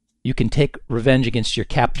help. You can take revenge against your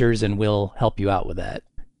captors, and we'll help you out with that.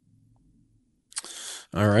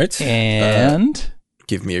 All right. And...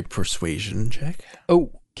 Give me a persuasion check.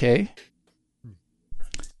 okay.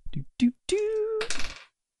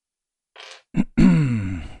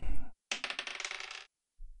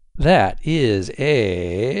 That is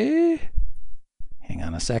a... Hang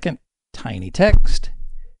on a second. Tiny text.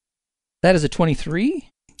 That is a 23.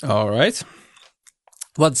 All right.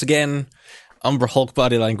 Once again, Umber Hulk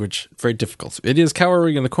body language, very difficult. It is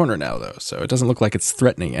cowering in the corner now, though, so it doesn't look like it's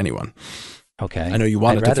threatening anyone. Okay. I know you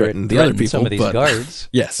wanted I'd to rather threaten it the other threaten some people, of these but- guards.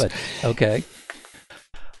 Yes. But okay.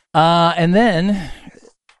 And then,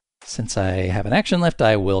 since I have an action left,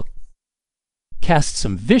 I will cast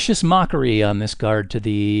some vicious mockery on this guard to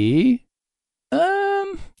the...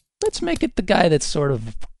 let's make it the guy that's sort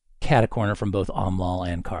of cat a corner from both Omlal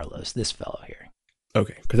and Carlos, this fellow here.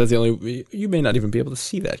 Okay, because that's the only... You may not even be able to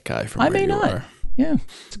see that guy from I where may you not. are. Yeah,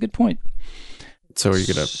 it's a good point. So are you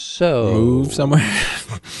going to So move somewhere?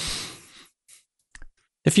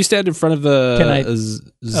 If you stand in front of the Can I-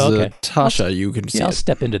 okay. Zatasha, you can see Yeah, I'll it.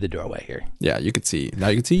 step into the doorway here. Yeah, you can see. Now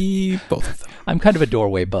you can see both of them. I'm kind of a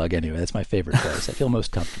doorway bug anyway. That's my favorite place. I feel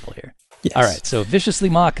most comfortable here. Yes. All right, so viciously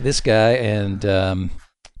mock this guy, and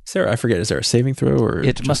Sarah, I forget, is there a saving throw? Or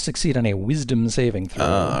it just- must succeed on a wisdom saving throw.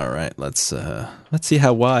 All right, let's see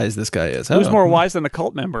how wise this guy is. Who's Oh. more wise than a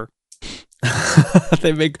cult member?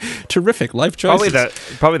 They make terrific life choices.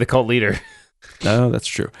 Probably the cult leader. No, that's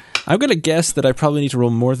true. I'm going to guess that I probably need to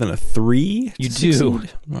roll more than a 3. You to do.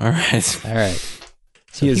 succeed. All right. All right.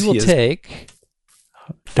 So He is- he will he is- take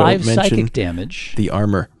Don't 5 mention psychic damage, the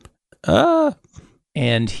armor.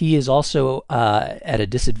 and he is also at a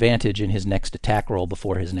disadvantage in his next attack roll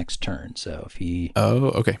before his next turn. So if he Oh,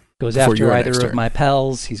 okay. goes Before after your either next of turn. my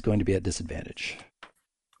pals, he's going to be at disadvantage.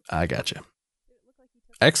 I gotcha.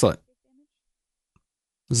 Excellent.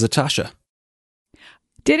 Zatasha.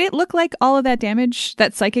 Did it look like all of that damage,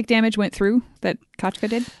 that psychic damage, went through that Kachka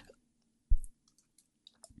did?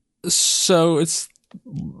 So it's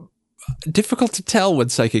difficult to tell when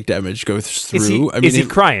psychic damage goes through. Is he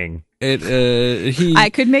crying? He I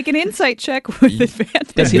could make an insight check with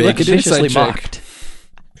advantage. Does he Make look an insight viciously check. mocked?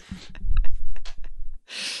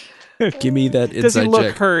 give me that Does he inside look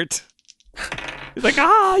check. hurt? He's like,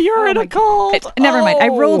 you're in a cult. Never mind. I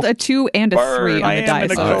Oh, rolled a 2 and a 3 burn, on I the am die,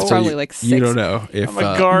 in a so cult. it's So probably like 6. You don't know if I'm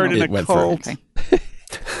a guard in it a went cult. through. Okay.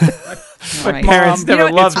 All right. Parents Mom, never you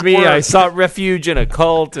know what, loved it's me. I worse. sought refuge in a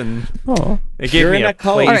cult, and they gave You're me in a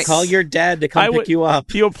cult. place. All right. Call your dad to come I pick would- you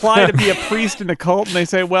up. You apply to be a priest in a cult, and they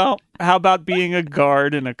say, well, how about being a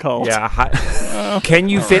guard in a cult? Yeah, Can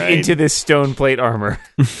you fit into this stone plate armor?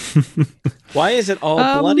 Why is it all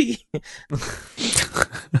bloody?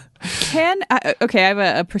 Okay, I have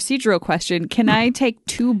a procedural question. Can I take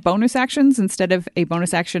 2 bonus actions instead of a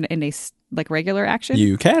bonus action and a regular action?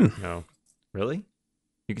 You can. No. Really?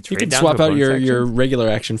 You You can swap out your regular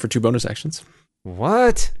action for 2 bonus actions.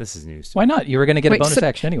 What? This is news. Why not? You were going to get a bonus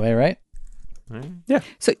action anyway, right? Yeah.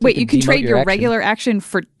 So wait, you can demote trade your your action. regular action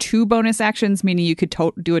for 2 bonus actions, meaning you could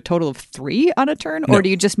do a total of 3 on a turn, or do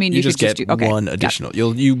you just mean you just could get just do one additional?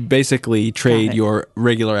 You basically trade it. your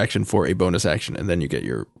regular action for a bonus action, and then you get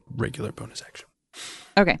your regular bonus action.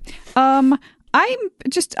 Okay. I'm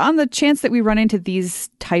just on the chance that we run into these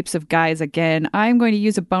types of guys again. I'm going to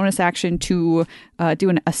use a bonus action to do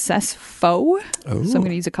an assess foe. So I'm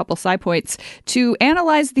going to use a couple psi points to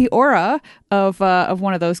analyze the aura of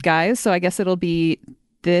one of those guys. So I guess it'll be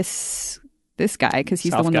this guy because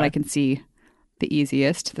he's the one that I can see the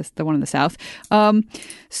easiest. The one in the south.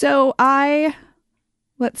 So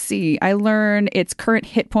let's see. I learn its current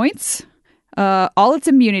hit points, all its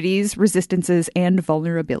immunities, resistances, and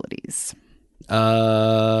vulnerabilities.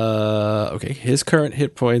 Okay. His current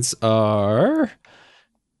hit points are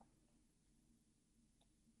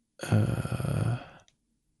I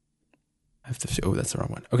have to see. Oh, that's the wrong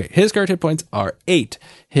one. Okay. His current hit points are 8.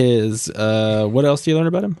 His what else do you learn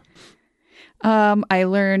about him? I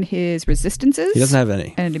learn his resistances. He doesn't have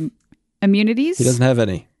any. And immunities. He doesn't have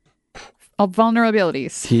any.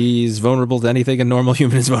 Vulnerabilities. He's vulnerable to anything a normal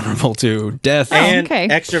human is vulnerable to. Death. And okay.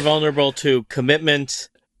 extra vulnerable to commitment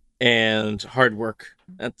and hard work.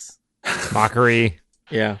 That's Mockery.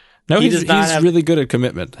 yeah. No, He he's does not have- really good at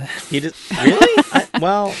commitment. He just really.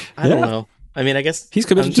 I don't know. I mean, I guess He's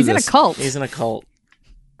committed to He's in a this. cult. He's in a cult.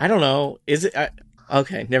 I don't know. Is it?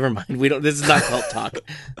 Okay, never mind. We don't. This is not cult talk.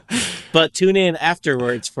 But tune in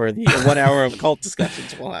afterwards for the 1 hour of cult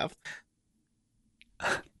discussions we'll have.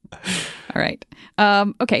 All right.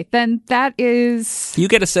 Okay, then that is You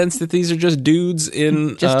get a sense that these are just dudes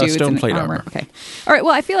in just dudes stone in plate armor. Okay. All right.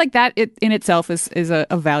 Well, I feel like that in itself is a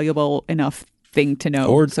valuable enough thing to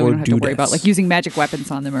know, so we don't have to worry about dudes. using magic weapons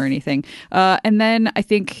on them or anything. And then I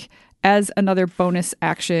think as another bonus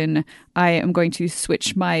action, I am going to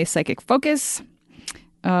switch my psychic focus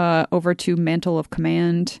over to Mantle of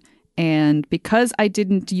Command. And because I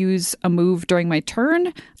didn't use a move during my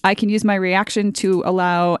turn, I can use my reaction to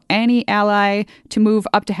allow any ally to move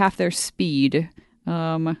up to half their speed.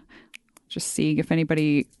 Just seeing if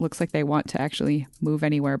anybody looks like they want to actually move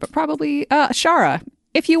anywhere. But probably, Shara,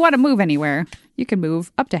 if you want to move anywhere, you can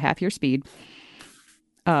move up to half your speed.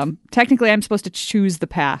 Technically, I'm supposed to choose the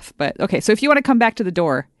path. But okay, so if you want to come back to the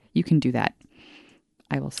door, you can do that.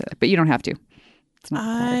 I will say that, but you don't have to. It's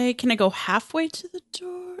not required. Can I go halfway to the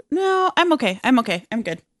door? No, I'm okay. I'm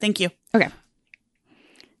good. Thank you. Okay. All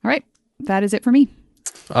right. That is it for me.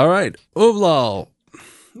 All right. Ublal,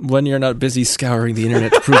 when you're not busy scouring the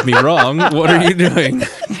internet to prove me wrong, what are you doing?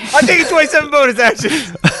 I'm taking 27 bonus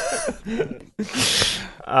actions.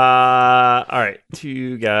 All right,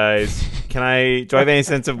 2 guys. Do I have any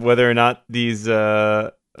sense of whether or not these one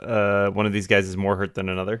of these guys is more hurt than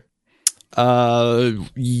another?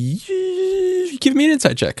 Give me an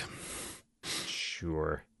insight check.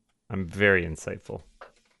 Sure. I'm very insightful.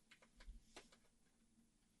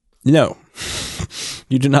 No.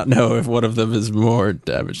 You do not know if one of them is more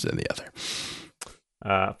damaged than the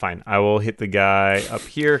other. Fine. I will hit the guy up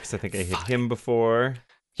here because I think I hit him before.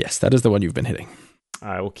 Yes, that is the one you've been hitting.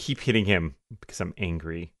 I will keep hitting him because I'm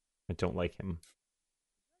angry. I don't like him.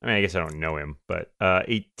 I mean, I guess I don't know him, but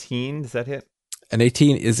 18, does that hit? An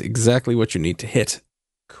 18 is exactly what you need to hit.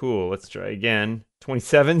 Cool. Let's try again.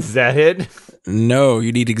 27, does that hit? No,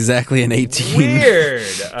 you need exactly an 18. Weird.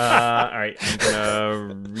 All right,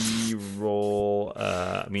 I'm gonna re-roll.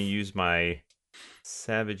 I'm gonna use my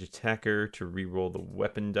Savage Attacker to re-roll the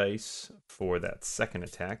weapon dice for that second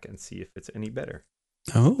attack and see if it's any better.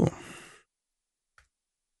 Oh.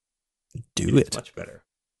 Do It's it. much better.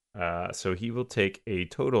 So he will take a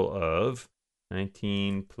total of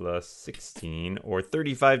 19 plus 16, or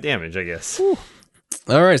 35 damage, I guess.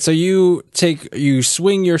 All right, so you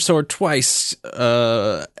swing your sword twice.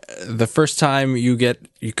 The first time you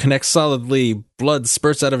connect solidly, blood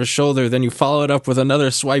spurts out of his shoulder, then you follow it up with another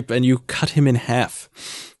swipe and you cut him in half.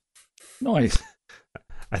 Nice.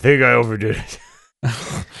 I think I overdid it.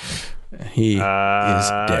 He is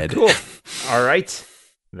dead. Cool. All right.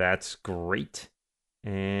 That's great.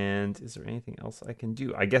 And is there anything else I can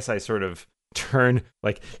do? I guess I sort of turn,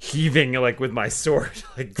 heaving, with my sword,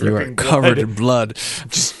 You are dripping covered blood. in blood.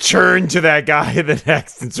 Just turn to that guy the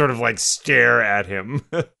next and sort of, stare at him.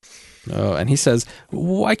 Oh, and he says,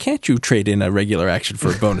 "Why can't you trade in a regular action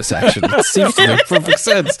for a bonus action? It seems to make perfect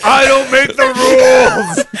sense." I don't make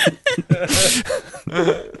the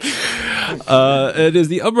rules. It is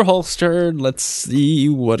the Umber Hulk's turn. Let's see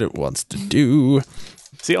what it wants to do.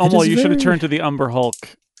 See, Omol, is you should have very- turned to the Umber Hulk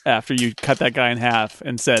after you cut that guy in half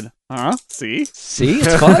and said, "Huh? See? See,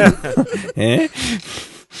 it's fun. Eh?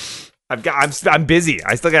 I'm busy.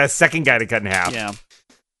 I still got a second guy to cut in half. Yeah.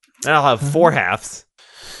 Then I'll have 4 halves.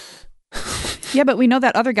 Yeah, but we know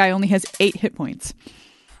that other guy only has 8 hit points.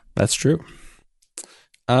 That's true.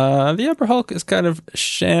 The Umber Hulk is kind of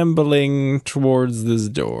shambling towards this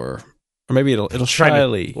door. Or maybe it'll Trying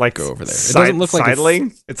shyly to, like, go over there. It doesn't look like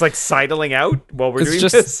sidling. It's like sidling out while we're doing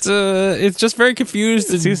it's this. just it's just very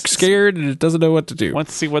confused and Seems- scared, and it doesn't know what to do. Want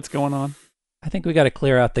to see what's going on? I think we got to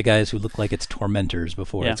clear out the guys who look like it's tormentors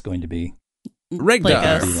before Yeah. it's going to be Regdar. Like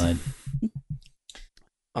us. beeline.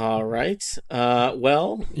 All right.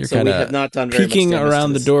 Well, You're so we kinda have not done very much Peeking damage to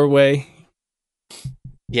around the this. doorway.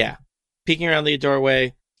 Yeah, peeking around the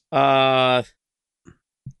doorway.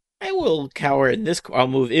 I will cower in this. I'll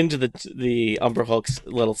move into the Umber Hulk's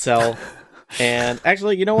little cell, and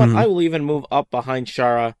actually, you know what? Mhm. I will even move up behind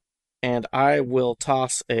Shara, and I will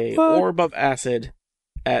toss a What? orb of acid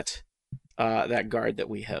at that guard that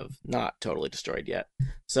we have not totally destroyed yet.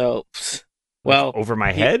 So, well, Over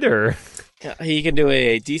my head, or he can do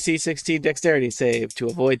a DC 16 Dexterity save to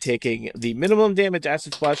avoid taking the minimum damage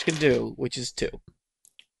Acid Splash can do, which is 2.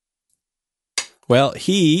 Well,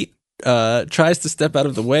 he tries to step out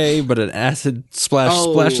of the way, but an acid splash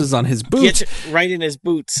Oh, splashes on his boot. Gets right in his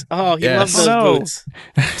boots. Oh, he Yes. loves those Oh, no. boots.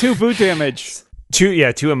 2 boot damage.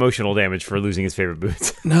 2 emotional damage for losing his favorite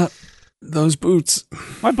boots. Not those boots.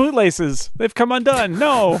 My bootlaces. They've come undone.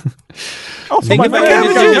 No. Also, Think my about bag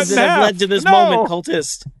the got cut decisions in that have half. led to this No. moment,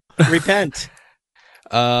 cultist. Repent.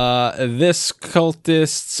 This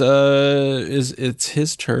cultist it's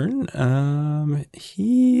his turn.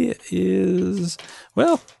 He is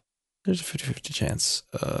there's a 50-50 chance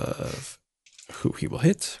of who he will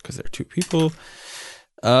hit because there are 2 people.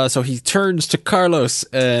 So he turns to Carlos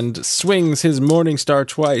and swings his Morningstar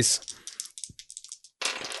twice.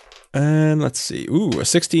 And let's see. Ooh, a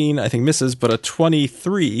 16 I think misses, but a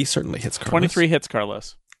 23 certainly hits Carlos. 23 hits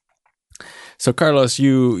Carlos. So, Carlos,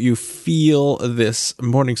 you feel this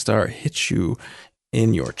Morningstar hit you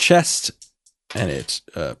in your chest, and it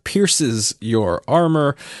pierces your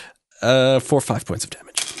armor for 5 points of damage.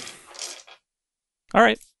 All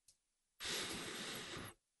right.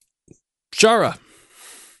 Shara,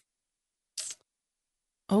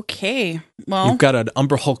 Okay. Well, you've got an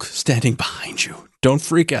Umber Hulk standing behind you. Don't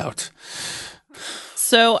freak out.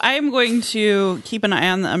 so I'm going to keep an eye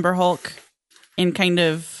on the Umber Hulk and kind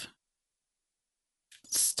of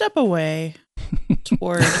step away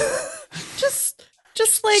toward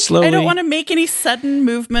just like Slowly. I don't want to make any sudden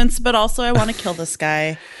movements, but also I want to kill this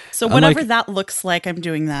guy. So Unlike- whatever that looks like, I'm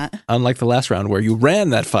doing that. Unlike the last round where you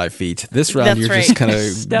ran that 5 feet, this round That's you're right. just kind of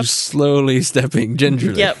Step. slowly stepping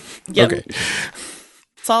gingerly. Yep. Okay.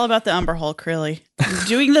 It's all about the Umber Hulk, really. I'm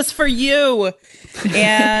doing this for you.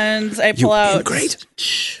 And I pull out ingrate.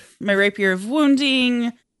 my Rapier of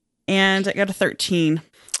Wounding, and I got a 13.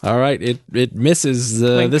 All right, it misses.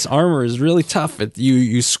 This armor is really tough.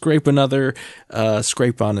 You scrape another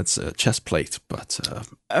scrape on its chest plate, but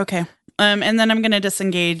Okay. And then I'm going to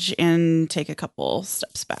disengage and take a couple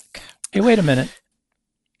steps back. Hey, wait a minute.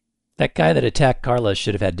 That guy that attacked Carlos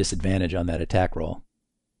should have had disadvantage on that attack roll.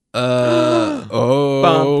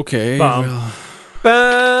 okay. Bum.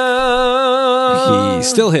 Well, he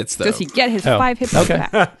still hits though. Does he get his Oh, 5 hit points okay.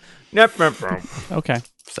 back? Okay.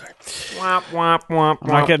 Sorry. I'm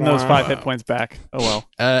not getting those 5 hit points back. Oh, well.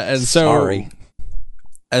 And so, Sorry.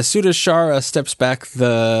 as soon as Shara steps back,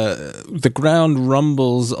 the ground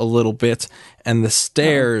rumbles a little bit, and the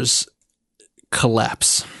stairs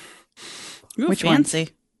collapse. Ooh, Which ones? fancy.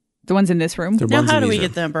 The ones in this room? The Now, ones how in do we these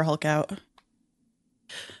get the Umber Hulk out?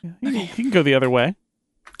 You can go the other way.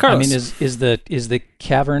 Carlos. I mean, is the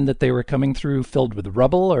cavern that they were coming through filled with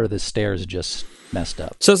rubble, or are the stairs just messed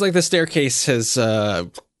up? So it's like the staircase has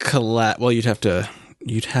collapsed. Well, you'd have to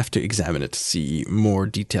examine it to see more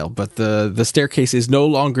detail, but the staircase is no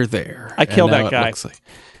longer there. I killed And that now it guy. looks like-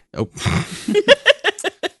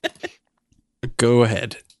 Go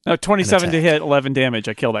ahead. No, 27 An to attack. hit, 11 damage.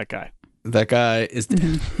 I killed that guy. That guy is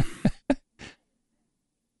dead.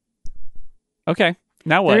 Okay.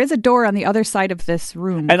 Now what? There is a door on the other side of this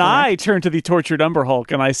room. And I correct? turn to the tortured Umber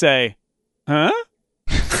Hulk and I say, huh?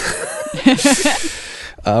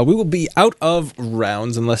 We will be out of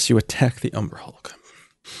rounds unless you attack the Umber Hulk.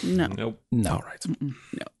 No. Nope. No. All right.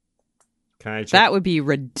 Can I check? That would be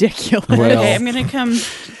ridiculous. Well- Okay, I'm going to come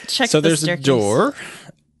check So the there's staircase. a door.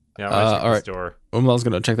 Yeah, I want to check all this right. door. Umlal's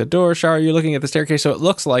going to check the door. Shara, you're looking at the staircase. So it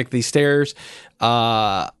looks like the stairs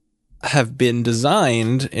have been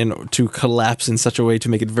designed to collapse in such a way to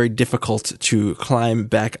make it very difficult to climb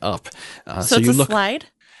back up. So it's you a look. slide?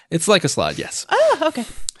 It's like a slide, yes. Oh, okay.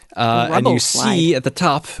 And rubble you slide. see at the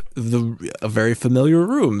top a very familiar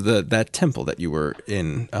room, that temple that you were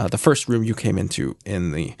in, the first room you came into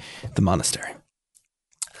in the monastery.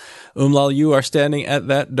 Umlal, you are standing at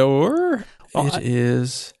that door. It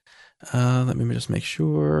is. Let me just make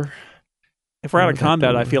sure. If we're out of that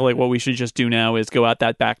combat, I door. feel like what we should just do now is go out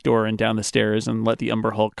that back door and down the stairs and let the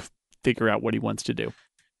Umber Hulk figure out what he wants to do.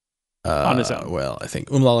 On his own. Well, I think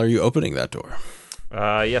Umlal, are you opening that door?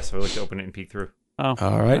 Yes, I would like to open it and peek through. Oh,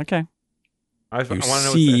 All right. okay. I want to You know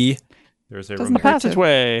what's see there. There's a Doesn't room the there.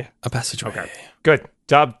 Passageway. a passageway. Okay. Good.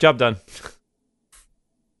 Job done.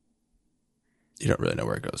 You don't really know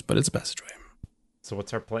where it goes, but it's a passageway. So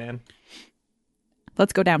what's our plan?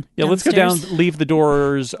 Let's go down. Yeah, let's go down, Downstairs. leave the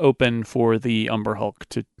doors open for the Umber Hulk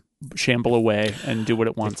to shamble away and do what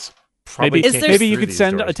it wants. Probably Is can't there- get Maybe you through could these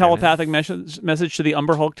send doors, a can it? telepathic message to the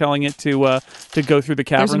Umber Hulk telling it to go through the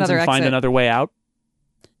caverns and another find exit. another way out.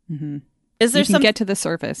 Mm-hmm. Is there You can some? get to the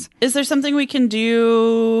surface. Is there something we can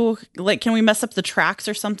do? Like, can we mess up the tracks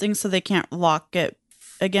or something so they can't lock it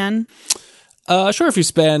again? Sure, if you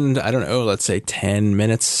spend, I don't know, let's say 10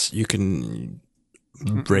 minutes, you can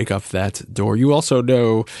break up that door. You also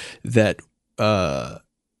know that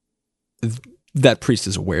that priest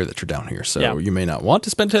is aware that you're down here, so Yeah. you may not want to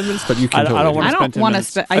spend 10 minutes, but you can I don't totally wanna I do it. spend don't 10 want to minutes.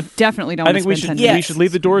 spend. I definitely don't I want to think we spend should 10 we minutes. should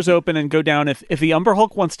leave the doors open and go down. If the Umber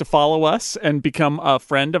Hulk wants to follow us and become a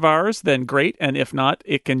friend of ours, then great. And if not,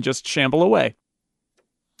 it can just shamble away.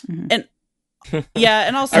 Yeah,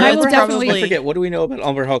 and also And I it's will definitely- I forget. What do we know about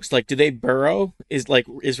Umber Hulks? Like, do they burrow?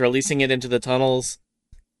 Is releasing it into the tunnels,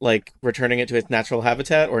 like returning it to its natural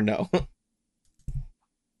habitat, or no?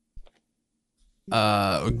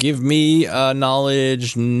 Give me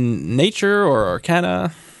knowledge, nature, or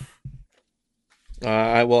arcana.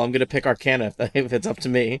 I'm gonna pick Arcana if it's up to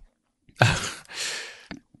me.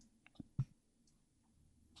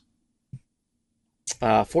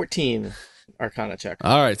 14 Arcana check.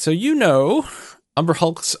 All right, so you know Umber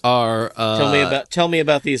Hulks are... Tell me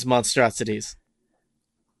about these monstrosities.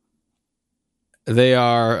 They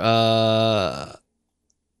are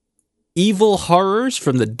evil horrors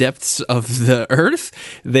from the depths of the earth.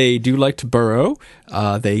 They do like to burrow.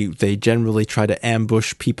 They generally try to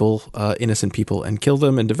ambush people, innocent people, and kill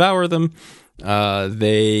them and devour them.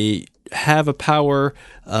 They have a power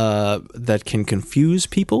that can confuse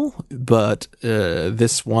people, but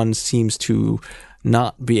this one seems to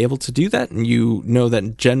not be able to do that. And you know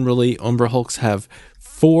that generally Umber Hulks have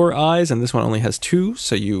 4 eyes, and this one only has 2,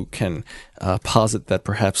 so you can posit that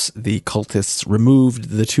perhaps the cultists removed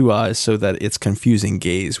the 2 eyes so that its confusing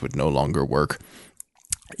gaze would no longer work.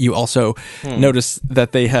 You also notice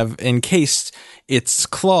that they have encased its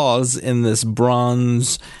claws in this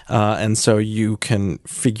bronze, and so you can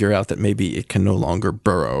figure out that maybe it can no longer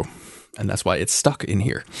burrow, and that's why it's stuck in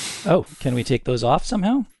here. Oh, can we take those off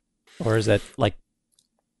somehow? Or is that like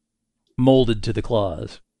molded to the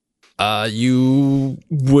claws? You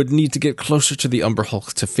would need to get closer to the Umber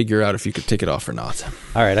Hulk to figure out if you could take it off or not.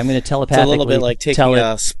 All right, I'm going to It's telepathically a little bit like tell taking it.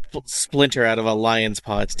 a splinter out of a lion's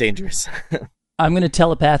paw. It's dangerous. I'm going to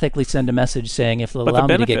telepathically send a message saying if it'll But the allow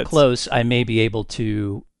me to get benefits- close, I may be able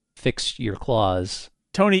to fix your claws.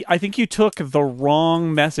 Tony, I think you took the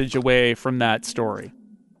wrong message away from that story.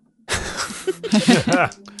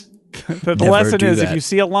 The Never lesson do is if that. you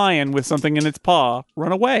see a lion with something in its paw,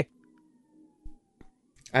 run away.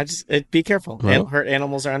 Be careful. Well, Hurt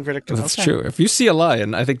animals are unpredictable. That's true. If you see a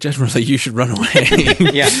lion, I think generally you should run away.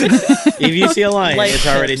 Yeah. If you see a lion, Like- it's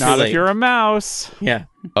already too Not late. if you're a mouse. Yeah.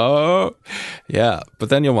 Oh, yeah. But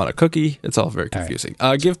then you'll want a cookie. It's all very confusing.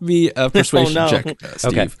 Give me a persuasion no. check,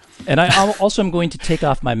 Steve. Okay. And I also am going to take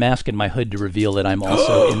off my mask and my hood to reveal that I'm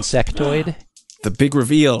also insectoid The big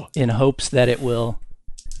reveal. in hopes that it will.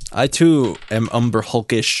 I, too, am Umber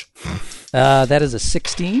Hulkish. That is a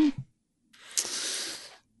 16.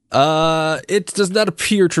 It does not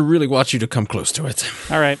appear to really want you to come close to it.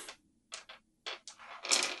 All right.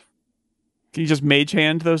 Can you just mage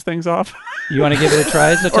hand those things off? You want to give it a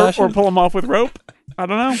try, Natasha? or pull them off with rope? I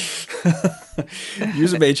don't know.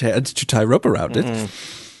 Use a mage hand to tie rope around it.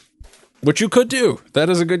 Which you could do. That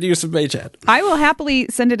is a good use of mage hand. I will happily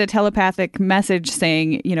send it a telepathic message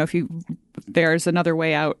saying, if there's another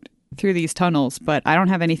way out through these tunnels, but I don't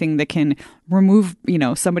have anything that can remove,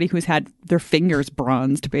 somebody who's had their fingers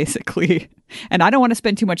bronzed, basically. And I don't want to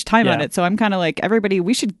spend too much time on Yeah. it. So I'm kind of like, everybody,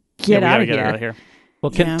 we should Yeah, get we out gotta of get here. out of here.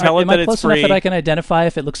 Well, can Yeah. Tell it am I that it's close enough free. that I can identify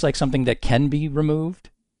if it looks like something that can be removed?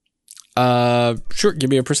 Sure. Give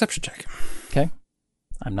me a perception check. Okay.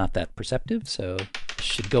 I'm not that perceptive, so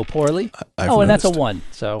should go poorly. I've and that's a noticed. 1.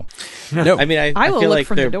 So No. I mean, I will feel look like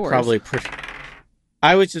from the they're doors. probably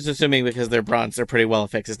I was just assuming because they're bronze, they're pretty well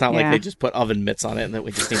affixed. It's not like Yeah. they just put oven mitts on it and that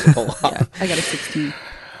we just need to pull off. Yeah, I got a 16.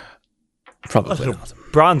 Probably not.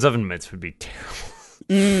 Bronze oven mitts would be terrible.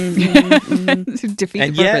 To defeat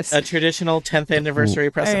And the yet, purpose. a traditional 10th anniversary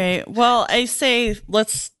All present. right. Well, I say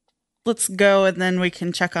let's go, and then we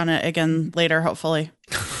can check on it again later. Hopefully,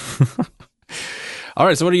 All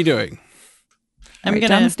right. So what are you doing? I'm Right, gonna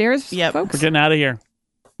down the stairs, Yep. folks. We're getting out of here.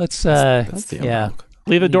 let's That's the yeah. envelope.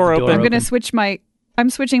 Leave the Leave door the door open. I'm open. gonna switch I'm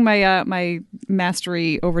switching my my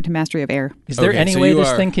mastery over to mastery of air. Is there Okay, any so way you this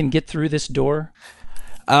are- thing can get through this door?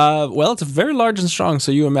 Well, it's very large and strong, so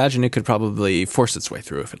you imagine it could probably force its way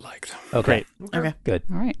through if it liked. Okay. Okay. Good.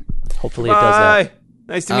 All right. Hopefully it does that.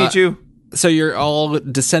 Bye. Nice to meet you. So you're all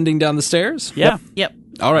descending down the stairs? Yeah. Yep.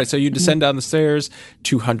 All right, so you descend down the stairs,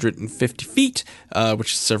 250 feet,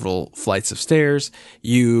 which is several flights of stairs.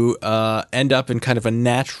 You end up in kind of a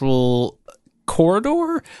natural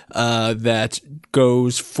corridor that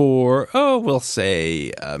goes for, we'll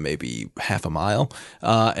say maybe half a mile.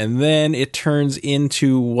 And then it turns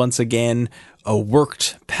into, once again, a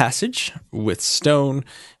worked passage with stone.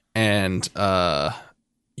 And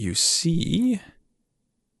you see,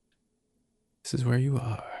 this is where you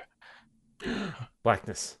are.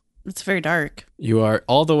 Blackness. It's very dark. You are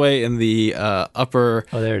all the way in the upper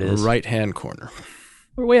Oh, there it is. right-hand corner.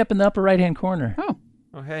 We're way up in the upper right-hand corner. Oh,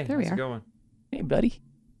 Oh, hey. There we how's are. it going? Hey, buddy.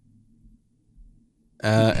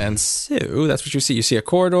 And so that's what you see. You see a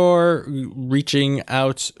corridor reaching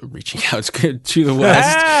out to the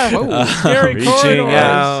west. Scary Reaching corridors.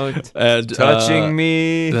 out, And, touching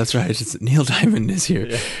me. That's right. It's Neil Diamond is here.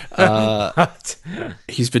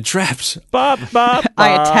 He's been trapped. Bop, bop,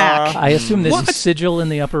 I bop. attack. I assume this sigil in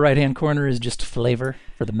the upper right-hand corner is just flavor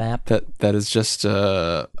for the map. That is just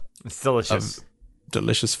It's delicious.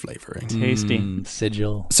 delicious flavoring. Tasty.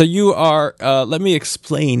 Sigil. So you are. Let me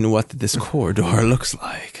explain what this corridor looks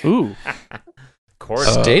like. Ooh.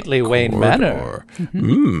 Corridor. Stately Wayne Manor.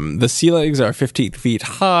 Corridor. The ceilings are 15 feet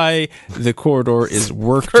high. The corridor is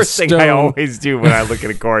worked First thing stone. I always do when I look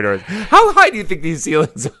at a corridor is, how high do you think these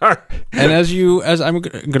ceilings are? And as I'm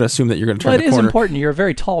going to assume that you're going to turn Well, it the is corner. important. You're a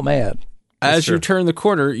very tall man. As you true. turn the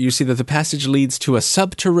corner, you see that the passage leads to a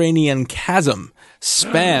subterranean chasm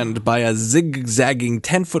spanned by a zigzagging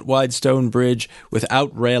 10-foot wide stone bridge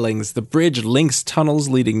without railings. The bridge links tunnels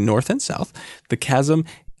leading north and south. The chasm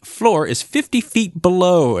floor is 50 feet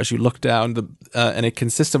below as you look down, and it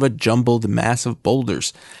consists of a jumbled mass of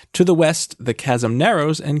boulders. To the west, the chasm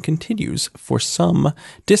narrows and continues for some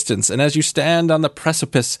distance. And as you stand on the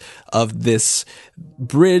precipice of this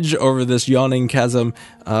bridge over this yawning chasm,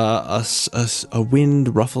 a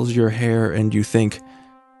wind ruffles your hair, and you think,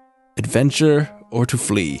 adventure or to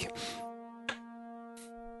flee?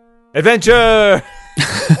 Adventure!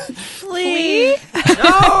 Flee.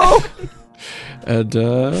 And, Flat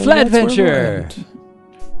that's where we'll adventure. end.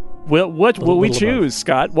 What will we little above. choose,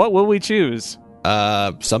 Scott? What will we choose?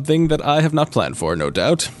 Something that I have not planned for, no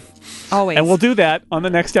doubt. Always. And we'll do that on the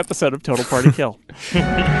next episode of Total Party Kill.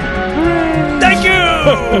 Thank you!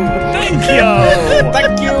 Thank you!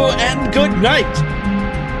 Thank you and good night.